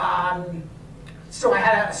 And so I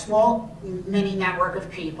had a small mini network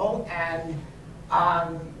of people, and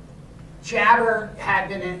Jabber had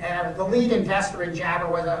been, the lead investor in Jabber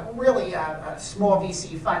was a small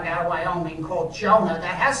VC fund out of Wyoming called Jonah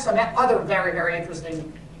that has some other very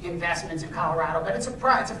interesting investments in Colorado, but it's a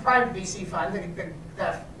private VC fund.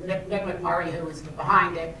 Nick McMurray, who is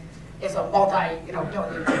behind it, is a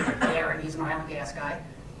billionaire, and he's an oil and gas guy.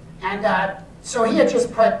 And so he had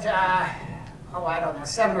just put, I don't know,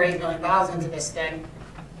 $7 or $8 million into this thing,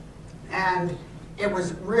 and it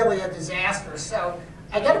was really a disaster. So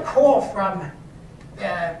I get a call from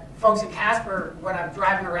the folks in Casper when I'm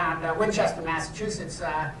driving around Winchester, Massachusetts,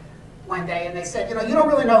 one day, and they said, you know, you don't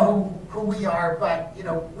really know who we are, but, you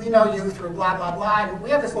know, we know you through blah, blah, blah, and we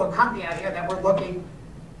have this little company out here that we're looking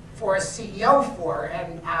for a CEO for,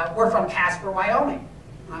 and we're from Casper, Wyoming.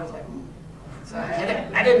 And I was like, So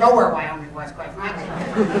I didn't know where Wyoming was, quite frankly.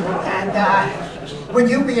 And would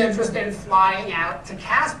you be interested in flying out to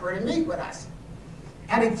Casper to meet with us?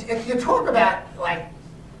 And if you talk about, like,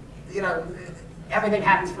 you know, everything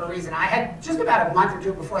happens for a reason. I had, just about a month or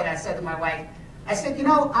two before that, said to my wife, I said, you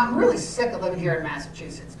know, I'm really sick of living here in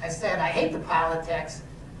Massachusetts. I said, I hate the politics,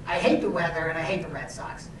 I hate the weather, and I hate the Red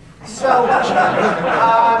Sox. So I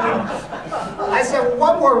said, well,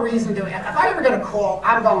 one more reason to, if I ever get a call,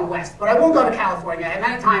 I'm going west. But I won't go to California. I had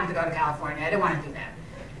many times to go to California. I didn't want to do that.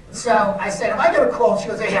 So I said, if I get a call, she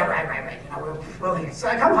goes, yeah, right. You know, we'll leave. So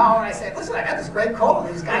I come home and I said, listen, I got this great call.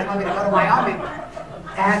 These guys want me to go to Wyoming.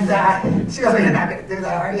 And she goes, you're not going to do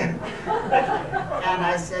that, are you? And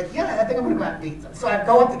I said, yeah, I think I'm going to go out and meet them. So I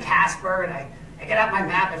go up to Casper, and I get out my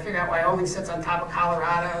map, I figure out Wyoming sits on top of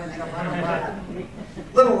Colorado, and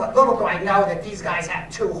little do I know that these guys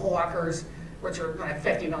have 2 Hawkers, which are like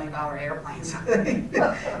 $50 million airplanes.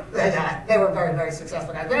 They were very, very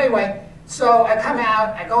successful guys. But anyway, so I come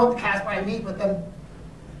out, I go up to Casper, I meet with them,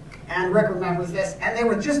 and Rick remembers this, and they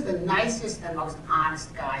were just the nicest and most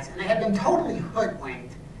honest guys, and they had been totally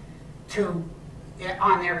hoodwinked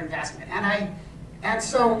on their investment. And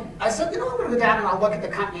so I said, you know, I'm going to go down and I'll look at the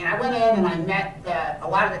company. And I went in and I met a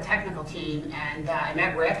lot of the technical team, and I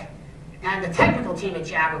met Rick. And the technical team at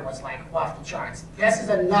Jabber was like off the charts. This is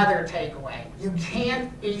another takeaway. You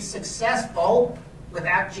can't be successful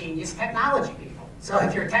without genius technology people. So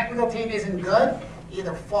if your technical team isn't good,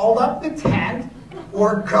 either fold up the tent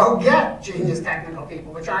or go get genius technical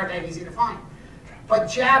people, which aren't that easy to find. But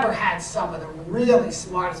Jabber had some of the really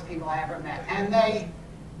smartest people I ever met. And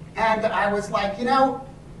I was like, you know,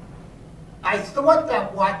 I thought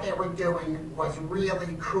that what they were doing was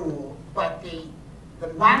really cool, but the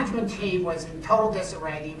the management team was in total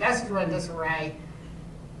disarray, the investors were in disarray,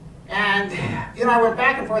 and I went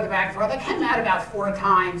back and forth, I came out about 4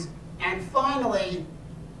 times, and finally,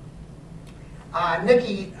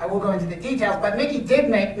 Mickey, I won't go into the details, but Mickey did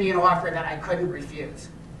make me an offer that I couldn't refuse.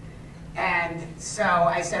 And so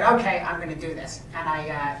I said, okay, I'm going to do this. And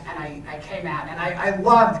I came out, and I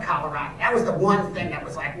loved Colorado. That was the one thing that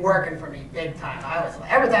was like working for me big time.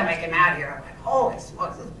 Every time I came out here, I'm like, holy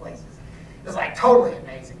smokes, this place is like totally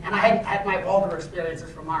amazing. And I had my Boulder experiences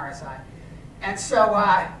from RSI. And so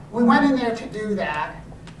we went in there to do that.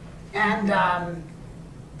 And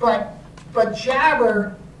but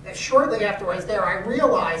Jabber, shortly afterwards there, I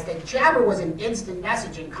realized that Jabber was an instant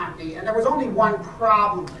messaging company, and there was only one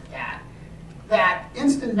problem with that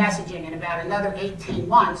instant messaging in about another 18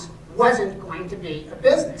 months wasn't going to be a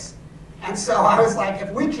business. And so I was like, if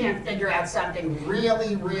we can't figure out something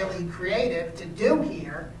really, really creative to do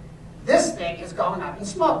here, this thing is going up in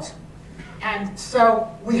smokes. And so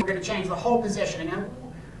we were going to change the whole positioning. And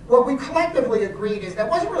what we collectively agreed is that it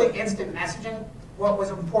wasn't really instant messaging what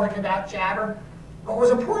was important about Jabber. What was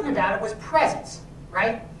important about it was presence,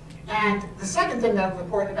 right? And the second thing that was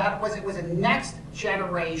important about it was a next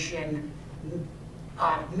generation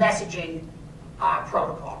messaging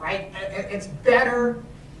protocol, right? It's better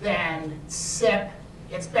than SIP.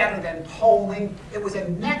 It's better than polling. It was a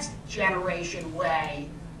next generation way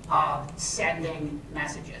of sending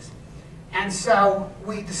messages. And so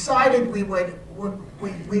we decided we knew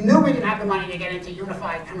we didn't have the money to get into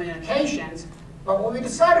unified communications, but what we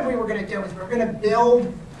decided we were going to do is we were going to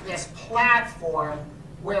build this platform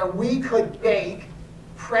where we could bake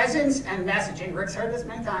presence and messaging, Rick's heard this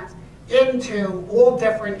many times, into all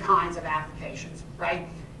different kinds of applications, right?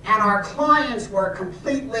 And our clients were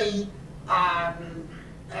completely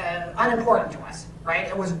unimportant to us, right?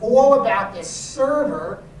 It was all about this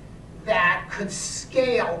server that could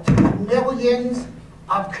scale to millions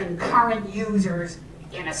of concurrent users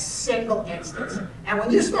in a single instance. And when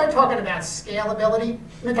you start talking about scalability,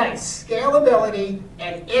 let me tell you, scalability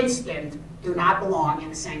and instant do not belong in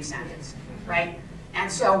the same sentence, right?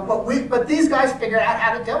 And so, but these guys figured out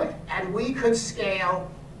how to do it, and we could scale.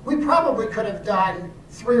 We probably could have done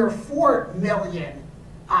 3 or 4 million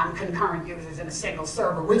concurrent users in a single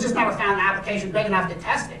server. We just never found an application big enough to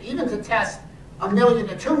test it. Even to test 1 million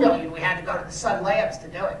to 2 million, we had to go to the Sun Labs to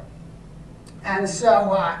do it. And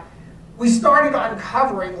so we started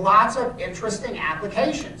uncovering lots of interesting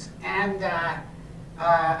applications. And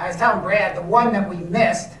I was telling Brad, the one that we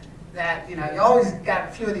missed, that, you always got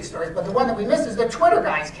a few of these stories, but the one that we missed is the Twitter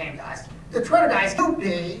guys came to us. The Twitter guys could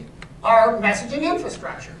be our messaging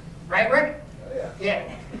infrastructure. Right, Rick? Oh, yeah.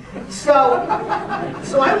 Yeah. So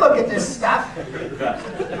I look at this stuff. And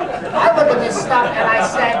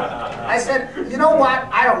I said, you know what?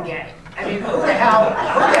 I don't get it. I mean, who the hell?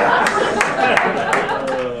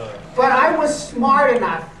 But I was smart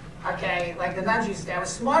enough, okay, like the nuns used to say, I was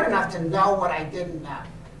smart enough to know what I didn't know.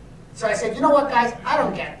 So I said, you know what, guys? I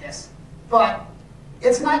don't get this, but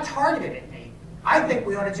it's not targeted at me. I think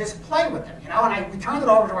we ought to just play with them, And we turned it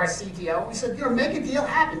over to our CTO. We said, make a deal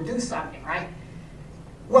happen, do something, right?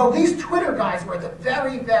 Well, these Twitter guys were at the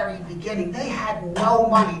very, very beginning. They had no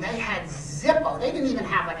money. They had Zippo. They didn't even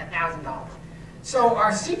have like $1,000. So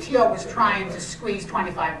our CTO was trying to squeeze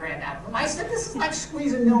 25 grand out of them. I said, this is like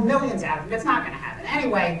squeezing millions out of them. It's not going to happen.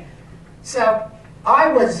 Anyway, so I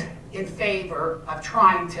was in favor of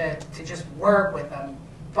trying to just work with them.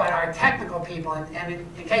 But our technical people, and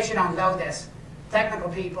in case you don't know this, technical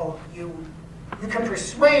people, you can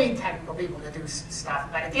persuade technical people to do stuff,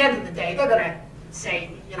 but at the end of the day, they're going to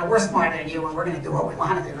say, we're smarter than you, and we're going to do what we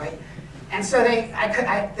want to do, right? And so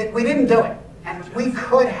we didn't do it, and we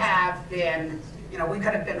could have been,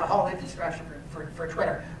 the whole infrastructure for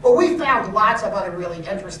Twitter. But we found lots of other really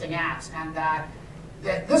interesting apps, and that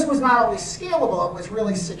this was not only scalable, it was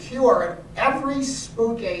really secure. And every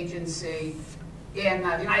spook agency in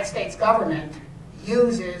the United States government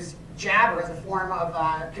uses Jabber as a form of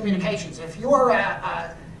communications. If you're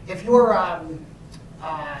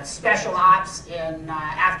special ops in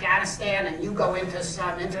Afghanistan and you go into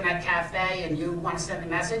some internet cafe and you want to send a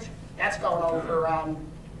message, that's going over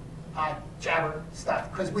Jabber stuff,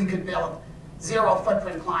 because we could build zero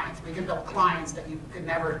footprint clients. We could build clients that you could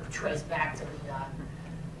never trace back to the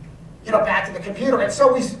back to the computer. And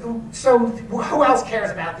so who else cares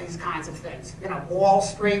about these kinds of things? Wall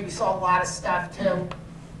Street, we saw a lot of stuff too.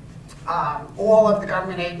 All of the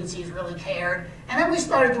government agencies really cared. And then we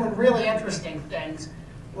started doing really interesting things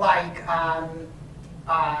like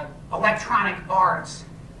electronic arts,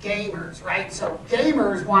 gamers, right? So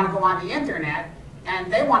gamers want to go on the internet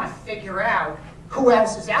and they want to figure out who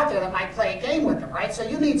else is out there that might play a game with them, right? So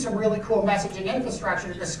you need some really cool messaging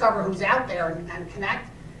infrastructure to discover who's out there and connect.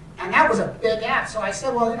 And that was a big app. So I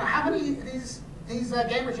said, well, you know, how many of these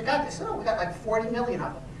gamers you got? They said, oh, we got like 40 million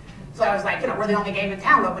of them. So I was like, you know, we're the only game in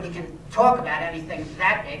town. Nobody can talk about anything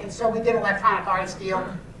that big. And so we did Electronic Arts deal.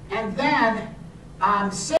 And then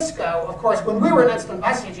Cisco, of course, when we were an instant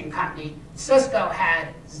messaging company, Cisco had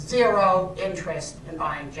zero interest in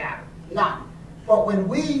buying Jabber, none. But when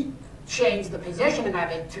we changed the positioning of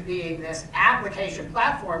it to being this application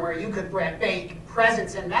platform where you could bake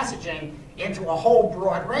presence and messaging into a whole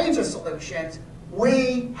broad range of solutions,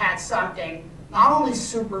 we had something not only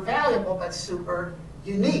super valuable, but super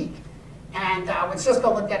unique. And when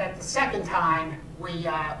Cisco looked at it the second time, we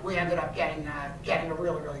ended up getting a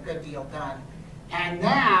really, really good deal done. And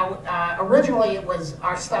now, originally it was,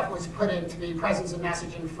 our stuff was put in to be presence and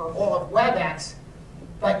messaging for all of Webex,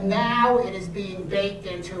 but now it is being baked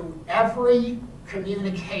into every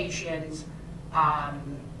communications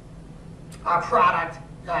product,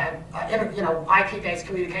 you know, IP-based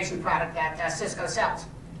communication product that Cisco sells.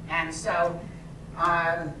 And so,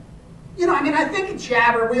 you know, I mean, I think at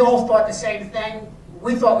Jabber, we all thought the same thing.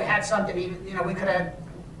 We thought we had something, you know, we could have,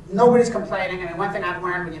 nobody's complaining. I mean, one thing I've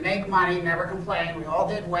learned, when you make money, never complain. We all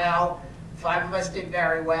did well. 5 of us did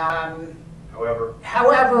very well.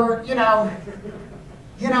 However, you know,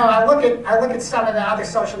 I look at some of the other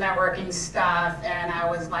social networking stuff, and I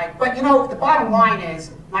was like, but you know, the bottom line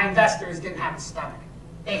is, my investors didn't have a stomach.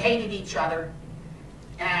 They hated each other,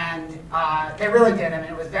 and they really did. I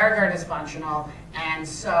mean, it was very, very dysfunctional. And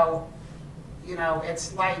so, you know,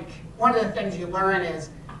 it's like, one of the things you learn is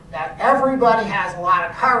that everybody has a lot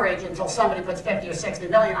of courage until somebody puts 50 or 60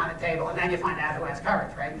 million on the table, and then you find out who has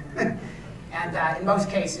courage, right? And in most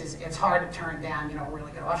cases, it's hard to turn down, you know, a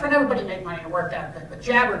really good offer. And everybody made money and worked out good. But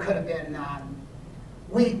Jabber could have been,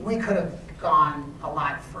 we could have gone a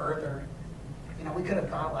lot further. You know, we could have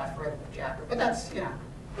gone a lot further with Jabber. But that's, you know,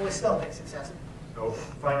 it was still a big success. So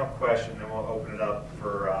final question, then we'll open it up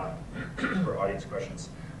for audience questions.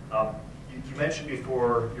 You mentioned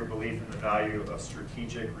before your belief in the value of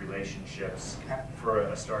strategic relationships for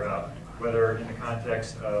a startup, whether in the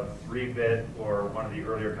context of Rebit or one of the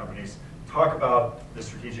earlier companies. Talk about the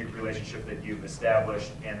strategic relationship that you've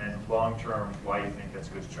established, and then long-term, why you think that's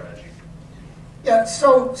a good strategy. Yeah,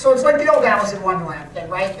 so it's like the old Alice in Wonderland thing,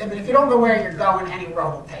 right? I mean, if you don't know where you're going, any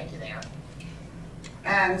road will take you there.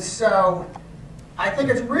 And so I think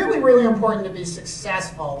it's really, really important to be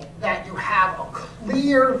successful that you have a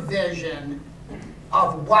clear vision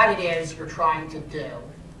of what it is you're trying to do,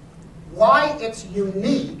 why it's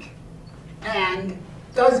unique, and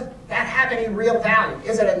does that have any real value?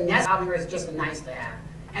 Is it a necessary or is it just a nice to have?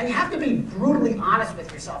 And you have to be brutally honest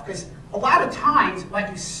with yourself, because a lot of times what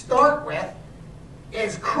you start with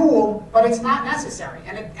is cool, but it's not necessary.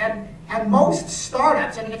 And most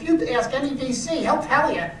startups, I mean, if you ask any VC, he'll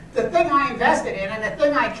tell you, the thing I invested in and the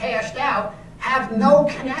thing I cashed out have no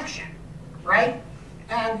connection, right?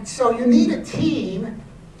 And so you need a team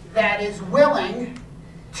that is willing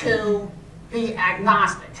to be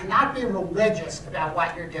agnostic, to not be religious about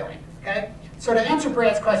what you're doing, okay? So to answer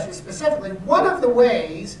Brad's question specifically, one of the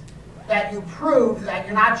ways that you prove that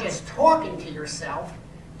you're not just talking to yourself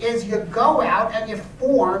is you go out and you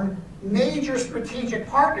form major strategic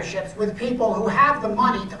partnerships with people who have the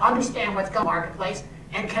money to understand what's going on in the marketplace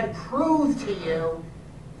and can prove to you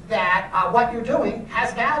that what you're doing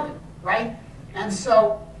has value, right? And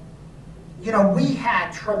so, you know, we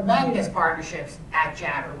had tremendous partnerships at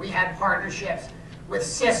Jabber. We had partnerships with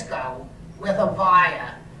Cisco, with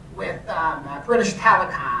Avaya, with British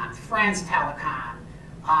Telecom, France Telecom.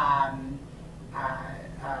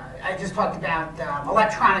 I just talked about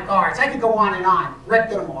Electronic Arts. I could go on and on. Rick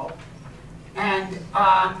did them all. And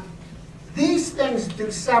these things do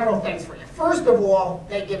several things for you. First of all,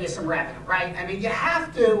 they give you some revenue, right? I mean, you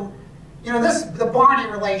have to, you know, the Barney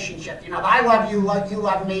relationship, you know, the I love you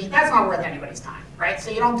love me, that's not worth anybody's time, right? So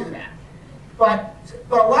you don't do that. But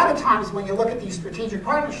a lot of times when you look at these strategic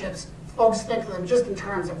partnerships, folks think of them just in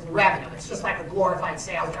terms of revenue. It's just like a glorified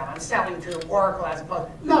sales job. I'm selling to Oracle as opposed.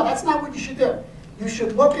 No, that's not what you should do. You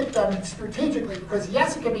should look at them strategically, because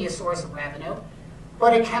yes, it can be a source of revenue,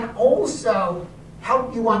 but it can also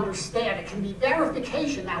help you understand. It can be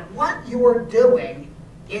verification that what you're doing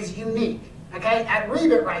is unique. Okay, at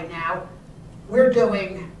Rebit right now, we're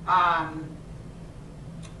doing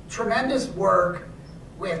tremendous work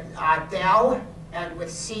with Dell and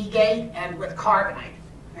with Seagate and with Carbonite.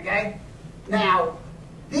 Okay, now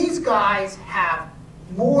these guys have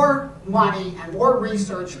more money and more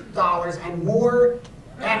research dollars and more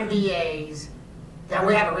MBAs than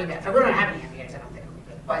we have at Rebit. So we don't have any MBAs, I don't think, at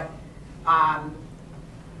Rebit. But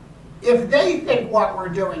if they think what we're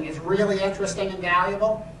doing is really interesting and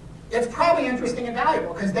valuable, it's probably interesting and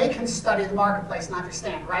valuable because they can study the marketplace and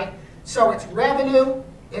understand, right? So it's revenue,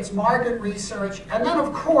 it's market research, and then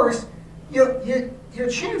of course, your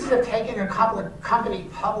chances of taking a company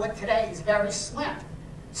public today is very slim.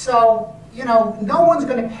 So, no one's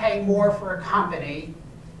going to pay more for a company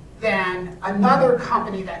than another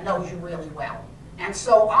company that knows you really well. And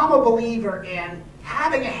so I'm a believer in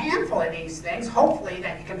having a handful of these things, hopefully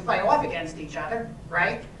that you can play off against each other,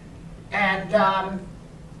 right? And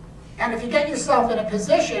if you get yourself in a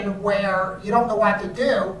position where you don't know what to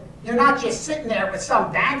do, you're not just sitting there with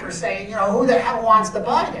some banker saying, who the hell wants to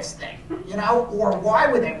buy this thing, or why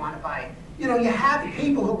would they want to buy it? You have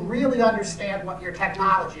people who really understand what your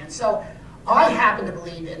technology. And so I happen to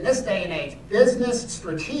believe in this day and age,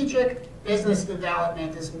 strategic business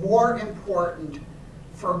development is more important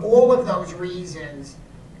for all of those reasons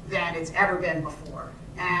than it's ever been before.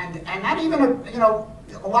 And not even,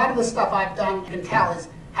 a lot of the stuff I've done, you can tell,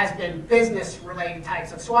 has been business-related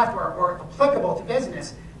types of software or applicable to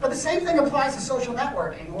business. But the same thing applies to social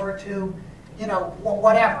networking or to,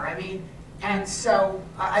 whatever. I mean, and so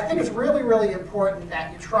I think it's really, really important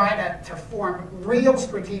that you try to form real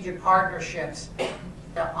strategic partnerships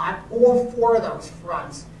on all four of those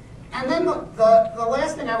fronts. And then the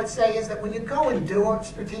last thing I would say is that when you go and do a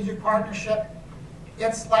strategic partnership,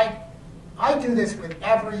 it's like, I do this with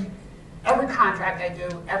every contract I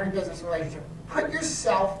do, every business relationship. Put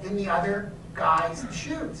yourself in the other guy's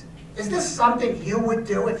shoes. Is this something you would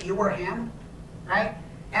do if you were him, right?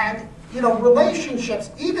 And, relationships,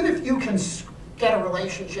 even if you can get a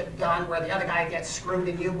relationship done where the other guy gets screwed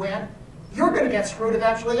and you win, you're going to get screwed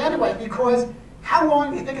eventually anyway, because how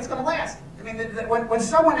long do you think it's going to last? I mean, when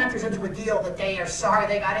someone enters into a deal that they are sorry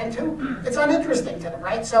they got into, it's uninteresting to them,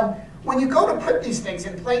 right? So when you go to put these things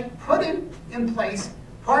in place, put in place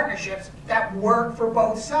partnerships that work for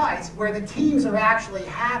both sides, where the teams are actually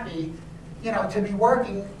happy, to be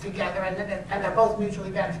working together, and they're both mutually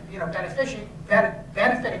benefiting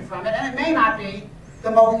from it. And it may not be the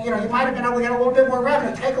most, you might have been able to get a little bit more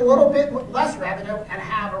revenue, take a little bit less revenue, and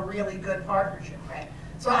have a really good partnership, right?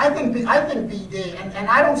 So I think BD, and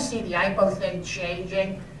I don't see the IPO thing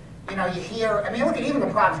changing. You hear, I mean, look at even the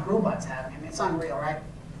problems GrewBuds having. I mean, it's unreal, right?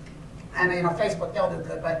 And Facebook, they'll do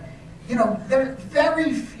good, but there are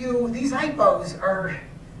very few. These IPOs are.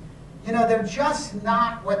 They're just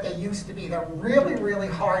not what they used to be. They're really, really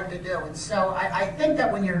hard to do. And so I think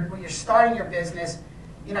that when you're starting your business,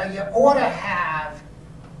 you ought to have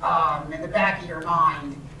in the back of your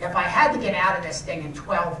mind, if I had to get out of this thing in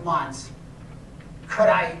 12 months, could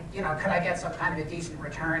I get some kind of a decent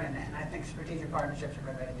return in it? And I think strategic partnerships are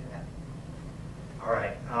a good way to do that. All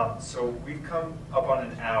right, so we've come up on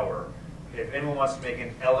an hour. If anyone wants to make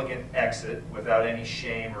an elegant exit without any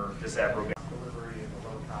shame or disapprobation. Delivery and the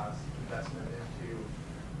low-cost investment into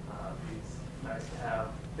these nice-to-have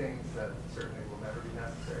things that certainly will never be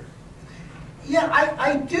necessary. Yeah,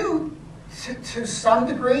 I do to some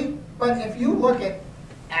degree, but if you look at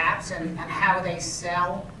apps and how they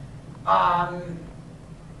sell,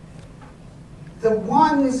 the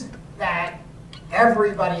ones that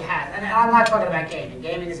everybody has, and I'm not talking about gaming.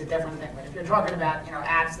 Gaming is a different thing, but if you're talking about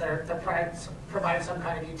apps that provide some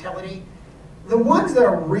kind of utility, the ones that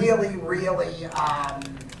are really, really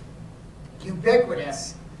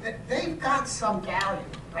ubiquitous, they've got some value,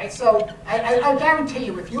 right? So I guarantee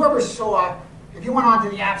you, if you went onto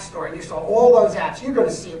the App Store and you saw all those apps, you're going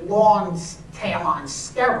to see long tail on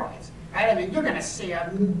steroids, right? I mean, you're going to see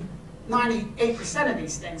 98% of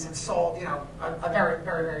these things have sold, a very,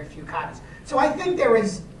 very, very few copies. So I think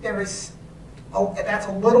that's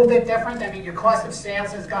a little bit different. I mean, your cost of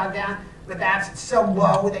sales has gone down. With apps, it's so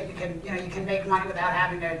low that you can make money without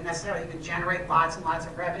having to necessarily even generate lots and lots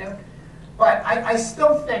of revenue. But I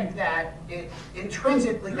still think that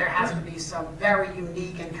intrinsically there has to be some very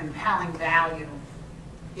unique and compelling value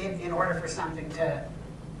in order for something to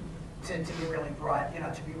be really broad,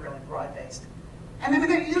 to be really broad-based. And I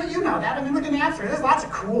mean, you know that. I mean, look in the App Store. There's lots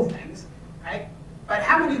of cool things, right? But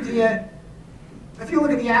how many do you? If you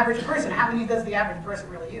look at the average person, how many does the average person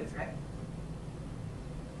really use, right?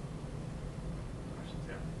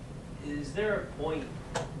 Is there a point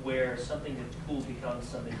where something that's cool becomes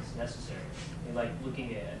something that's necessary? I mean, like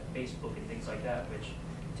looking at Facebook and things like that, which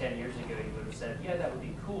 10 years ago you would have said, yeah, that would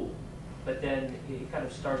be cool. But then it kind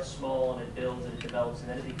of starts small and it builds and it develops, and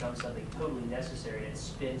then it becomes something totally necessary, and it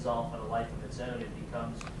spins off on a life of its own. It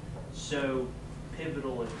becomes so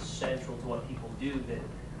pivotal and central to what people do that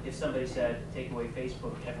if somebody said, take away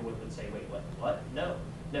Facebook, everyone would say, wait, what? No,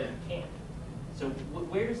 you can't. So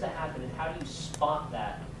where does that happen, and how do you spot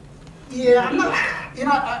that Yeah, I'm not,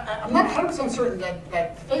 I'm not 100% certain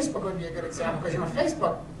that Facebook would be a good example, because,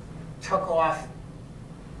 Facebook took off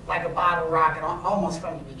like a bottle rocket almost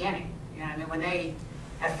from the beginning. I mean, when they,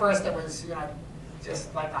 at first it was,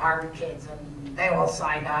 just like the Harvard kids, and they all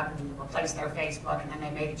signed up and replaced their Facebook, and then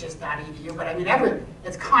they made it just .edu. But I mean,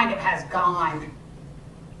 it's kind of has gone,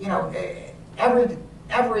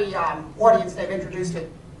 every audience they've introduced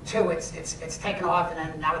it to, it's taken off, and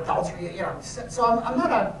then now adults are, so I'm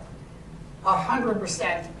not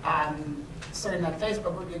 100% certain that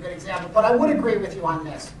Facebook would be a good example, but I would agree with you on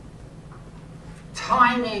this.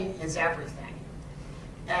 Timing is everything,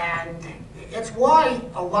 and it's why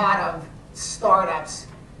a lot of startups,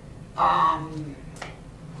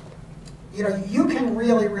 you can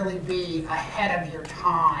really be ahead of your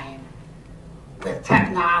time with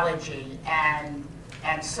technology, and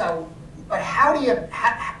so, but how do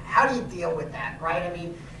you deal with that, right? I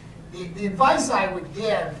mean, the advice I would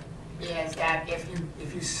give is that if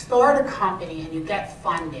you start a company and you get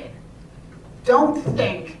funded, don't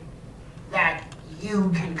think that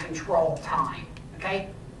you can control time, okay?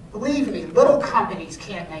 Believe me, little companies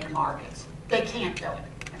can't make markets. They can't do it,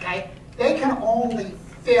 okay? They can only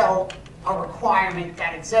fill a requirement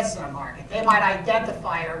that exists in a market. They might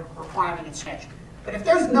identify a requirement and switch. But if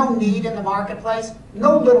there's no need in the marketplace,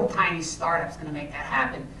 no little tiny startup's going to make that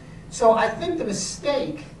happen. So I think the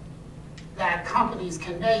mistake that companies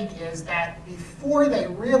can make is that before they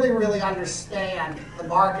really understand the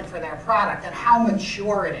market for their product and how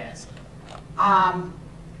mature it is,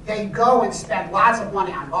 they go and spend lots of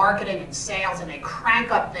money on marketing and sales, and they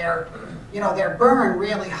crank up their burn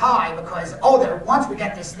really high because, once we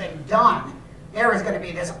get this thing done, there is going to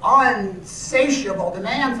be this unsatiable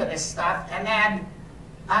demand for this stuff. And then,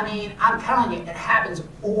 I mean, I'm telling you, it happens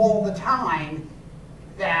all the time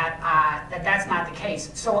that's not the case.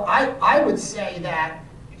 So I would say that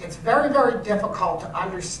it's very difficult to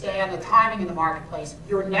understand the timing in the marketplace.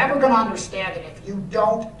 You're never going to understand it if you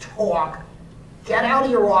don't talk. Get out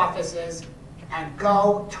of your offices and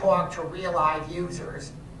go talk to real live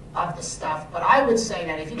users of the stuff. But I would say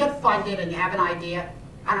that if you get funded and you have an idea,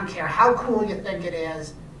 I don't care how cool you think it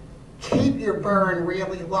is, keep your burn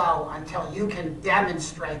really low until you can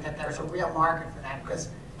demonstrate that there's a real market for that, because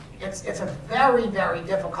it's a very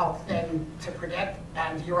difficult thing to predict.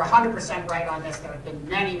 And you're 100% right on this. There have been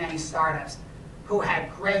many startups who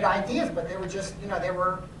had great ideas, but they were just, they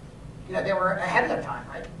were ahead of their time,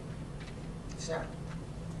 right? So.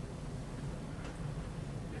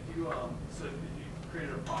 If you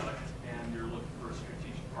created a product and you're looking for a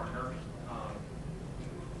strategic partner,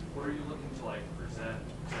 what are you looking to present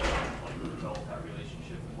to develop that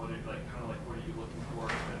relationship, and what are you looking for,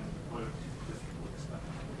 and what do people expect?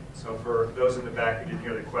 So for those in the back who didn't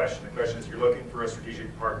hear the question is, you're looking for a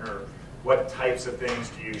strategic partner. What types of things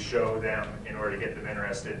do you show them in order to get them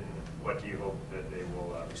interested, and what do you hope that they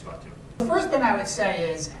will respond to? The first thing I would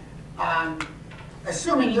say is,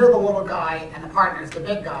 assuming you're the little guy and the partner's the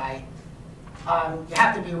big guy, you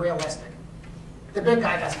have to be realistic. The big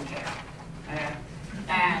guy doesn't care. Okay?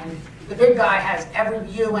 And the big guy has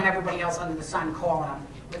you and everybody else under the sun calling him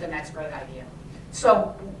with the next great idea.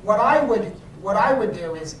 So what I would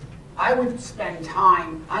do is I would spend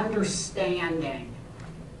time understanding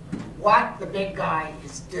what the big guy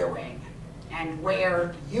is doing and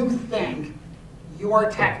where you think your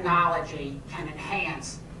technology can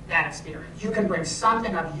enhance that experience. You can bring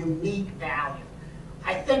something of unique value.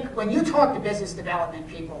 I think when you talk to business development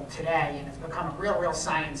people today, and it's become a real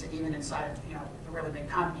science, even inside of the really big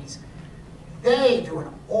companies, they do an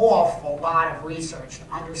awful lot of research to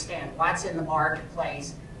understand what's in the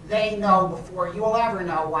marketplace. They know before you will ever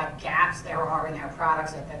know what gaps there are in their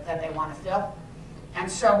products that they want to fill.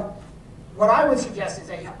 And so what I would suggest is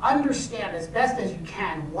that you understand as best as you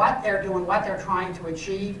can what they're doing, what they're trying to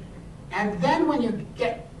achieve, and then when you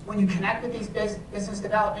connect with these business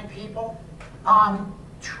development people,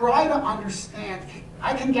 try to understand.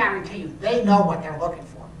 I can guarantee you they know what they're looking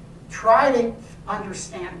for. Try to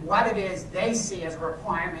understand what it is they see as a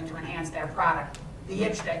requirement to enhance their product, the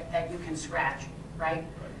itch that you can scratch, right?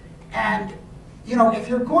 And if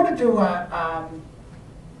you're going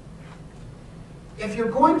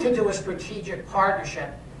to do a strategic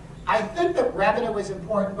partnership, I think that revenue is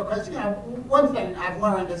important because one thing I've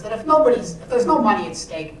learned is that if there's no money at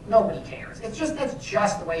stake, nobody cares. That's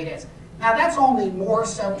just the way it is. Now that's only more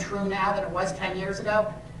so true now than it was 10 years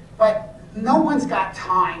ago, but no one's got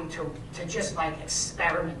time to just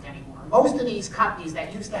experiment anymore. Most of these companies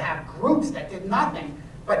that used to have groups that did nothing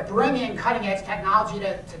but bring in cutting edge technology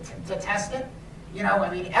to test it, I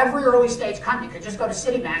mean, every early stage company could just go to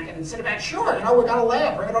Citibank and Citibank, sure, we got a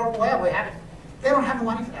lab, bring it over to the lab, we have it. They don't have the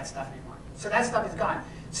money for that stuff anymore. So that stuff is gone.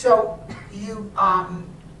 So you want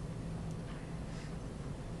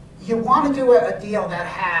to do a deal that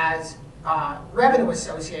has revenue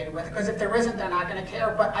associated with it, because if there isn't, they're not going to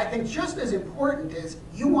care. But I think just as important is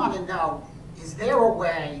you want to know, is there a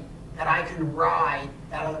way that I can ride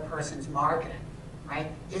that other person's marketing, right?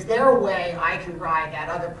 Is there a way I can ride that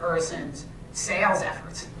other person's sales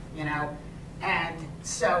efforts, you know? And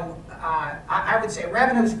so I would say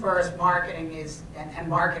revenue's first, marketing is, and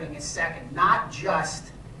marketing is second, not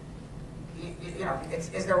just, you know,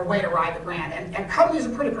 is there a way to ride the brand? And companies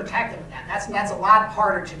are pretty protective of that. That's a lot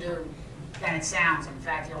harder to do than it sounds. In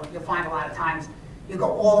fact, you'll find a lot of times you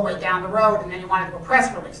go all the way down the road and then you want to do a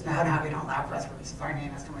press release. No, we don't allow press releases. Our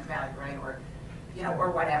name has too much value, right? Or, you know,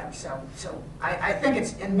 or whatever. So I think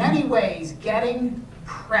it's, in many ways, getting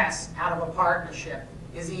press out of a partnership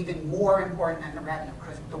is even more important than the revenue.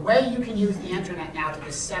 Because the way you can use the internet now to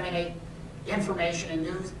disseminate information and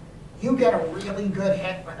news, you get a really good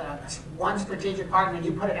hit with one strategic partner and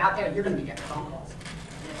you put it out there, you're going to be getting phone calls.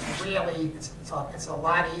 It's really, it's a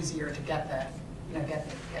lot easier to get the, you know, get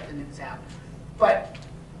the news out. But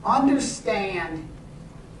understand,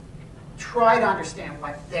 try to understand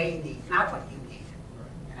what they need, not what you need.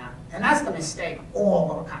 You know? And that's the mistake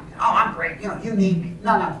all over companies. Oh, I'm great, you know, you need me.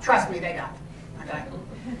 No, trust me, they don't. Okay?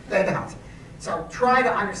 They don't. So try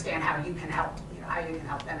to understand how you can help, you know, how you can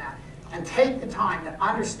help them out. And take the time to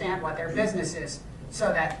understand what their business is,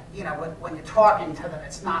 so that, you know, when you're talking to them,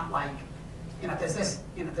 it's not like, you know, does this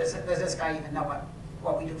guy even know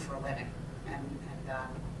what we do for a living? And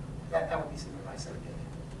that would be some advice I would give you.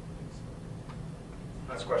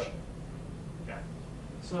 Last question. Yeah.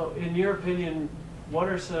 So, in your opinion, what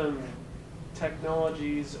are some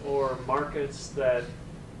technologies or markets that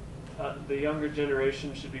the younger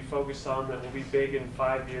generation should be focused on that will be big in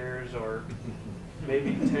 5 years or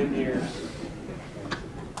maybe 10 years?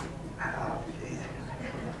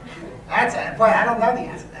 That's it. Boy, I don't know the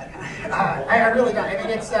answer to that. I really don't. I mean,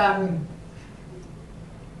 it's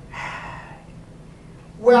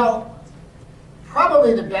well,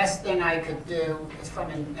 probably the best thing I could do is, from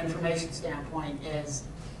an information standpoint, is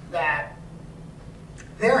that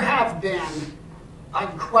there have been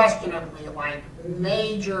unquestionably like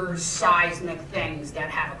major seismic things that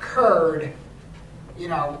have occurred, you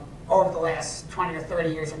know, over the last 20 or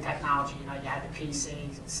 30 years in technology. You know, you had the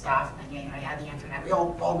PC stuff, and you know, you had the internet. We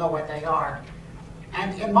all know what they are.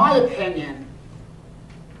 And in my opinion,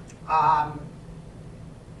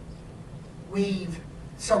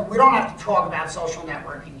 so we don't have to talk about social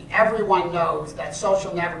networking. Everyone knows that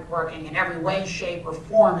social networking in every way, shape, or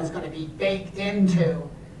form is going to be baked into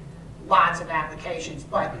lots of applications.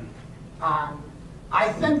 But I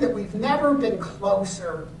think that we've never been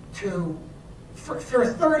closer to, for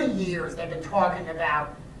 30 years, they've been talking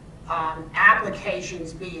about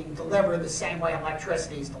applications being delivered the same way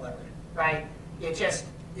electricity is delivered, right? It just,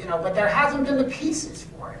 you know, but there hasn't been the pieces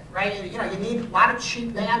for it, right? You know, you need a lot of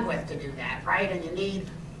cheap bandwidth to do that, right? And you need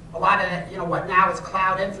a lot of, you know, what now is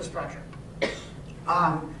cloud infrastructure.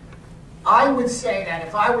 I would say that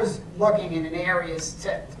if I was looking in an areas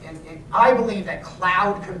and I believe that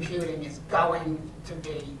cloud computing is going to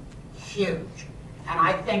be huge. And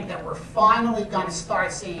I think that we're finally going to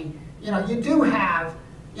start seeing, you know, you do have,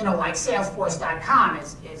 you know, like Salesforce.com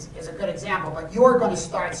is a good example, but you're going to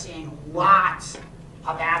start seeing lots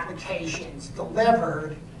of applications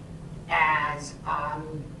delivered as,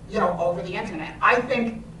 you know, over the internet. I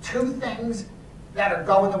think two things that are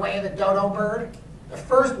going the way of the dodo bird. The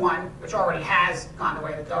first one, which already has gone the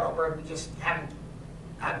way of the dodo bird, we just haven't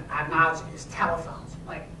acknowledged it, is telephones.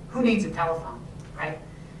 Like, who needs a telephone, right?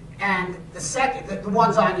 And the second, the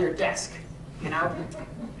ones on your desk, you know?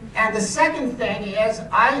 And the second thing is,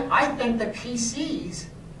 I think that PCs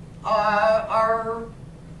are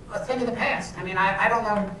a thing of the past. I mean, I don't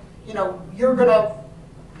know, you know, you're gonna,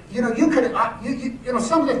 you know, you could, you know,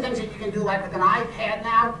 some of the things that you can do, like with an iPad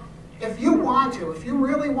now, if you want to, if you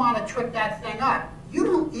really want to trick that thing up, you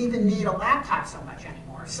don't even need a laptop so much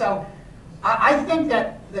anymore. So I think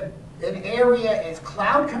that an area is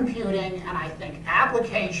cloud computing, and I think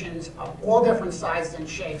applications of all different sizes and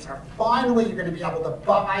shapes are finally, you're going to be able to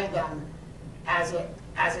buy them as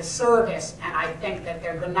a service, and I think that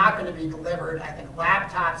they're not going to be delivered. I think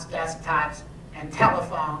laptops, desktops, and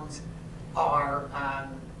telephones are,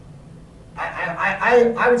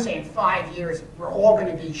 I would say in 5 years, we're all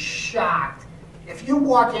going to be shocked. If you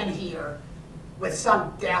walk in here with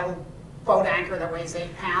some Dell boat anchor that weighs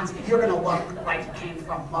 8 pounds, you're going to look like you came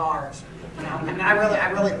from Mars. You know? I mean, I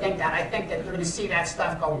really think that. I think that you're going to see that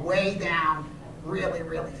stuff go way down really,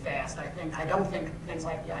 really fast. I don't think things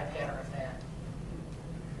like the iPad are a fad.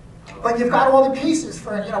 But you've got all the pieces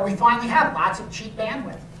for, we finally have lots of cheap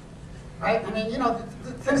bandwidth, right? I mean,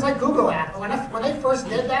 things like Google App. When they first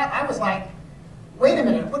did that, I was like, wait a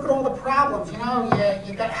minute, look at all the problems. You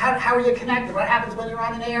got how are you connected? What happens when you're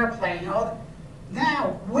on an airplane?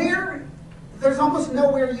 Now, there's almost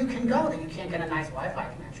nowhere you can go that you can't get a nice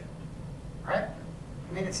Wi-Fi connection, right?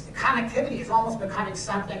 I mean, connectivity is almost becoming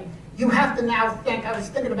something you have to now think. I was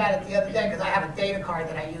thinking about it the other day because I have a data card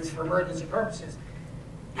that I use for emergency purposes.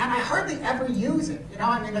 And I hardly ever use it.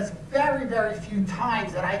 I mean, there's very, very few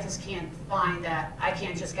times that I just can't find that I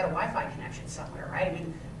can't just get a Wi-Fi connection somewhere, right? I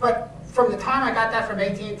mean, but from the time I got that from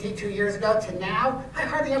AT&T 2 years ago to now, I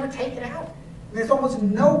hardly ever take it out. There's almost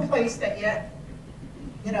no place that you have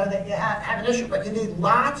an issue, but you need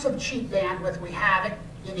lots of cheap bandwidth. We have it.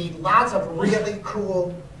 You need lots of really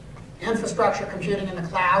cool infrastructure computing in the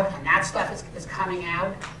cloud, and that stuff is coming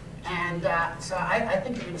out. And so I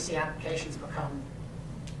think you're going to see applications become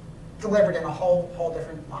delivered in a whole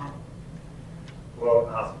different model.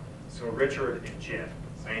 Well, so Richard and Jim,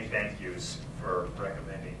 many thank yous for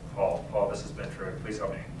recommending Paul. Paul, this has been terrific. Please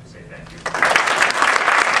help me say thank you.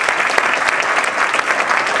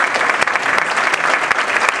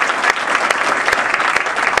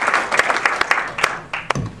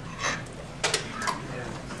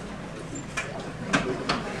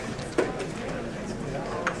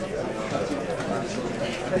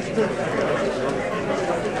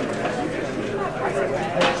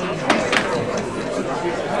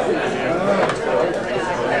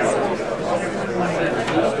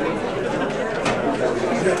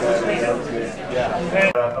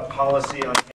 A policy on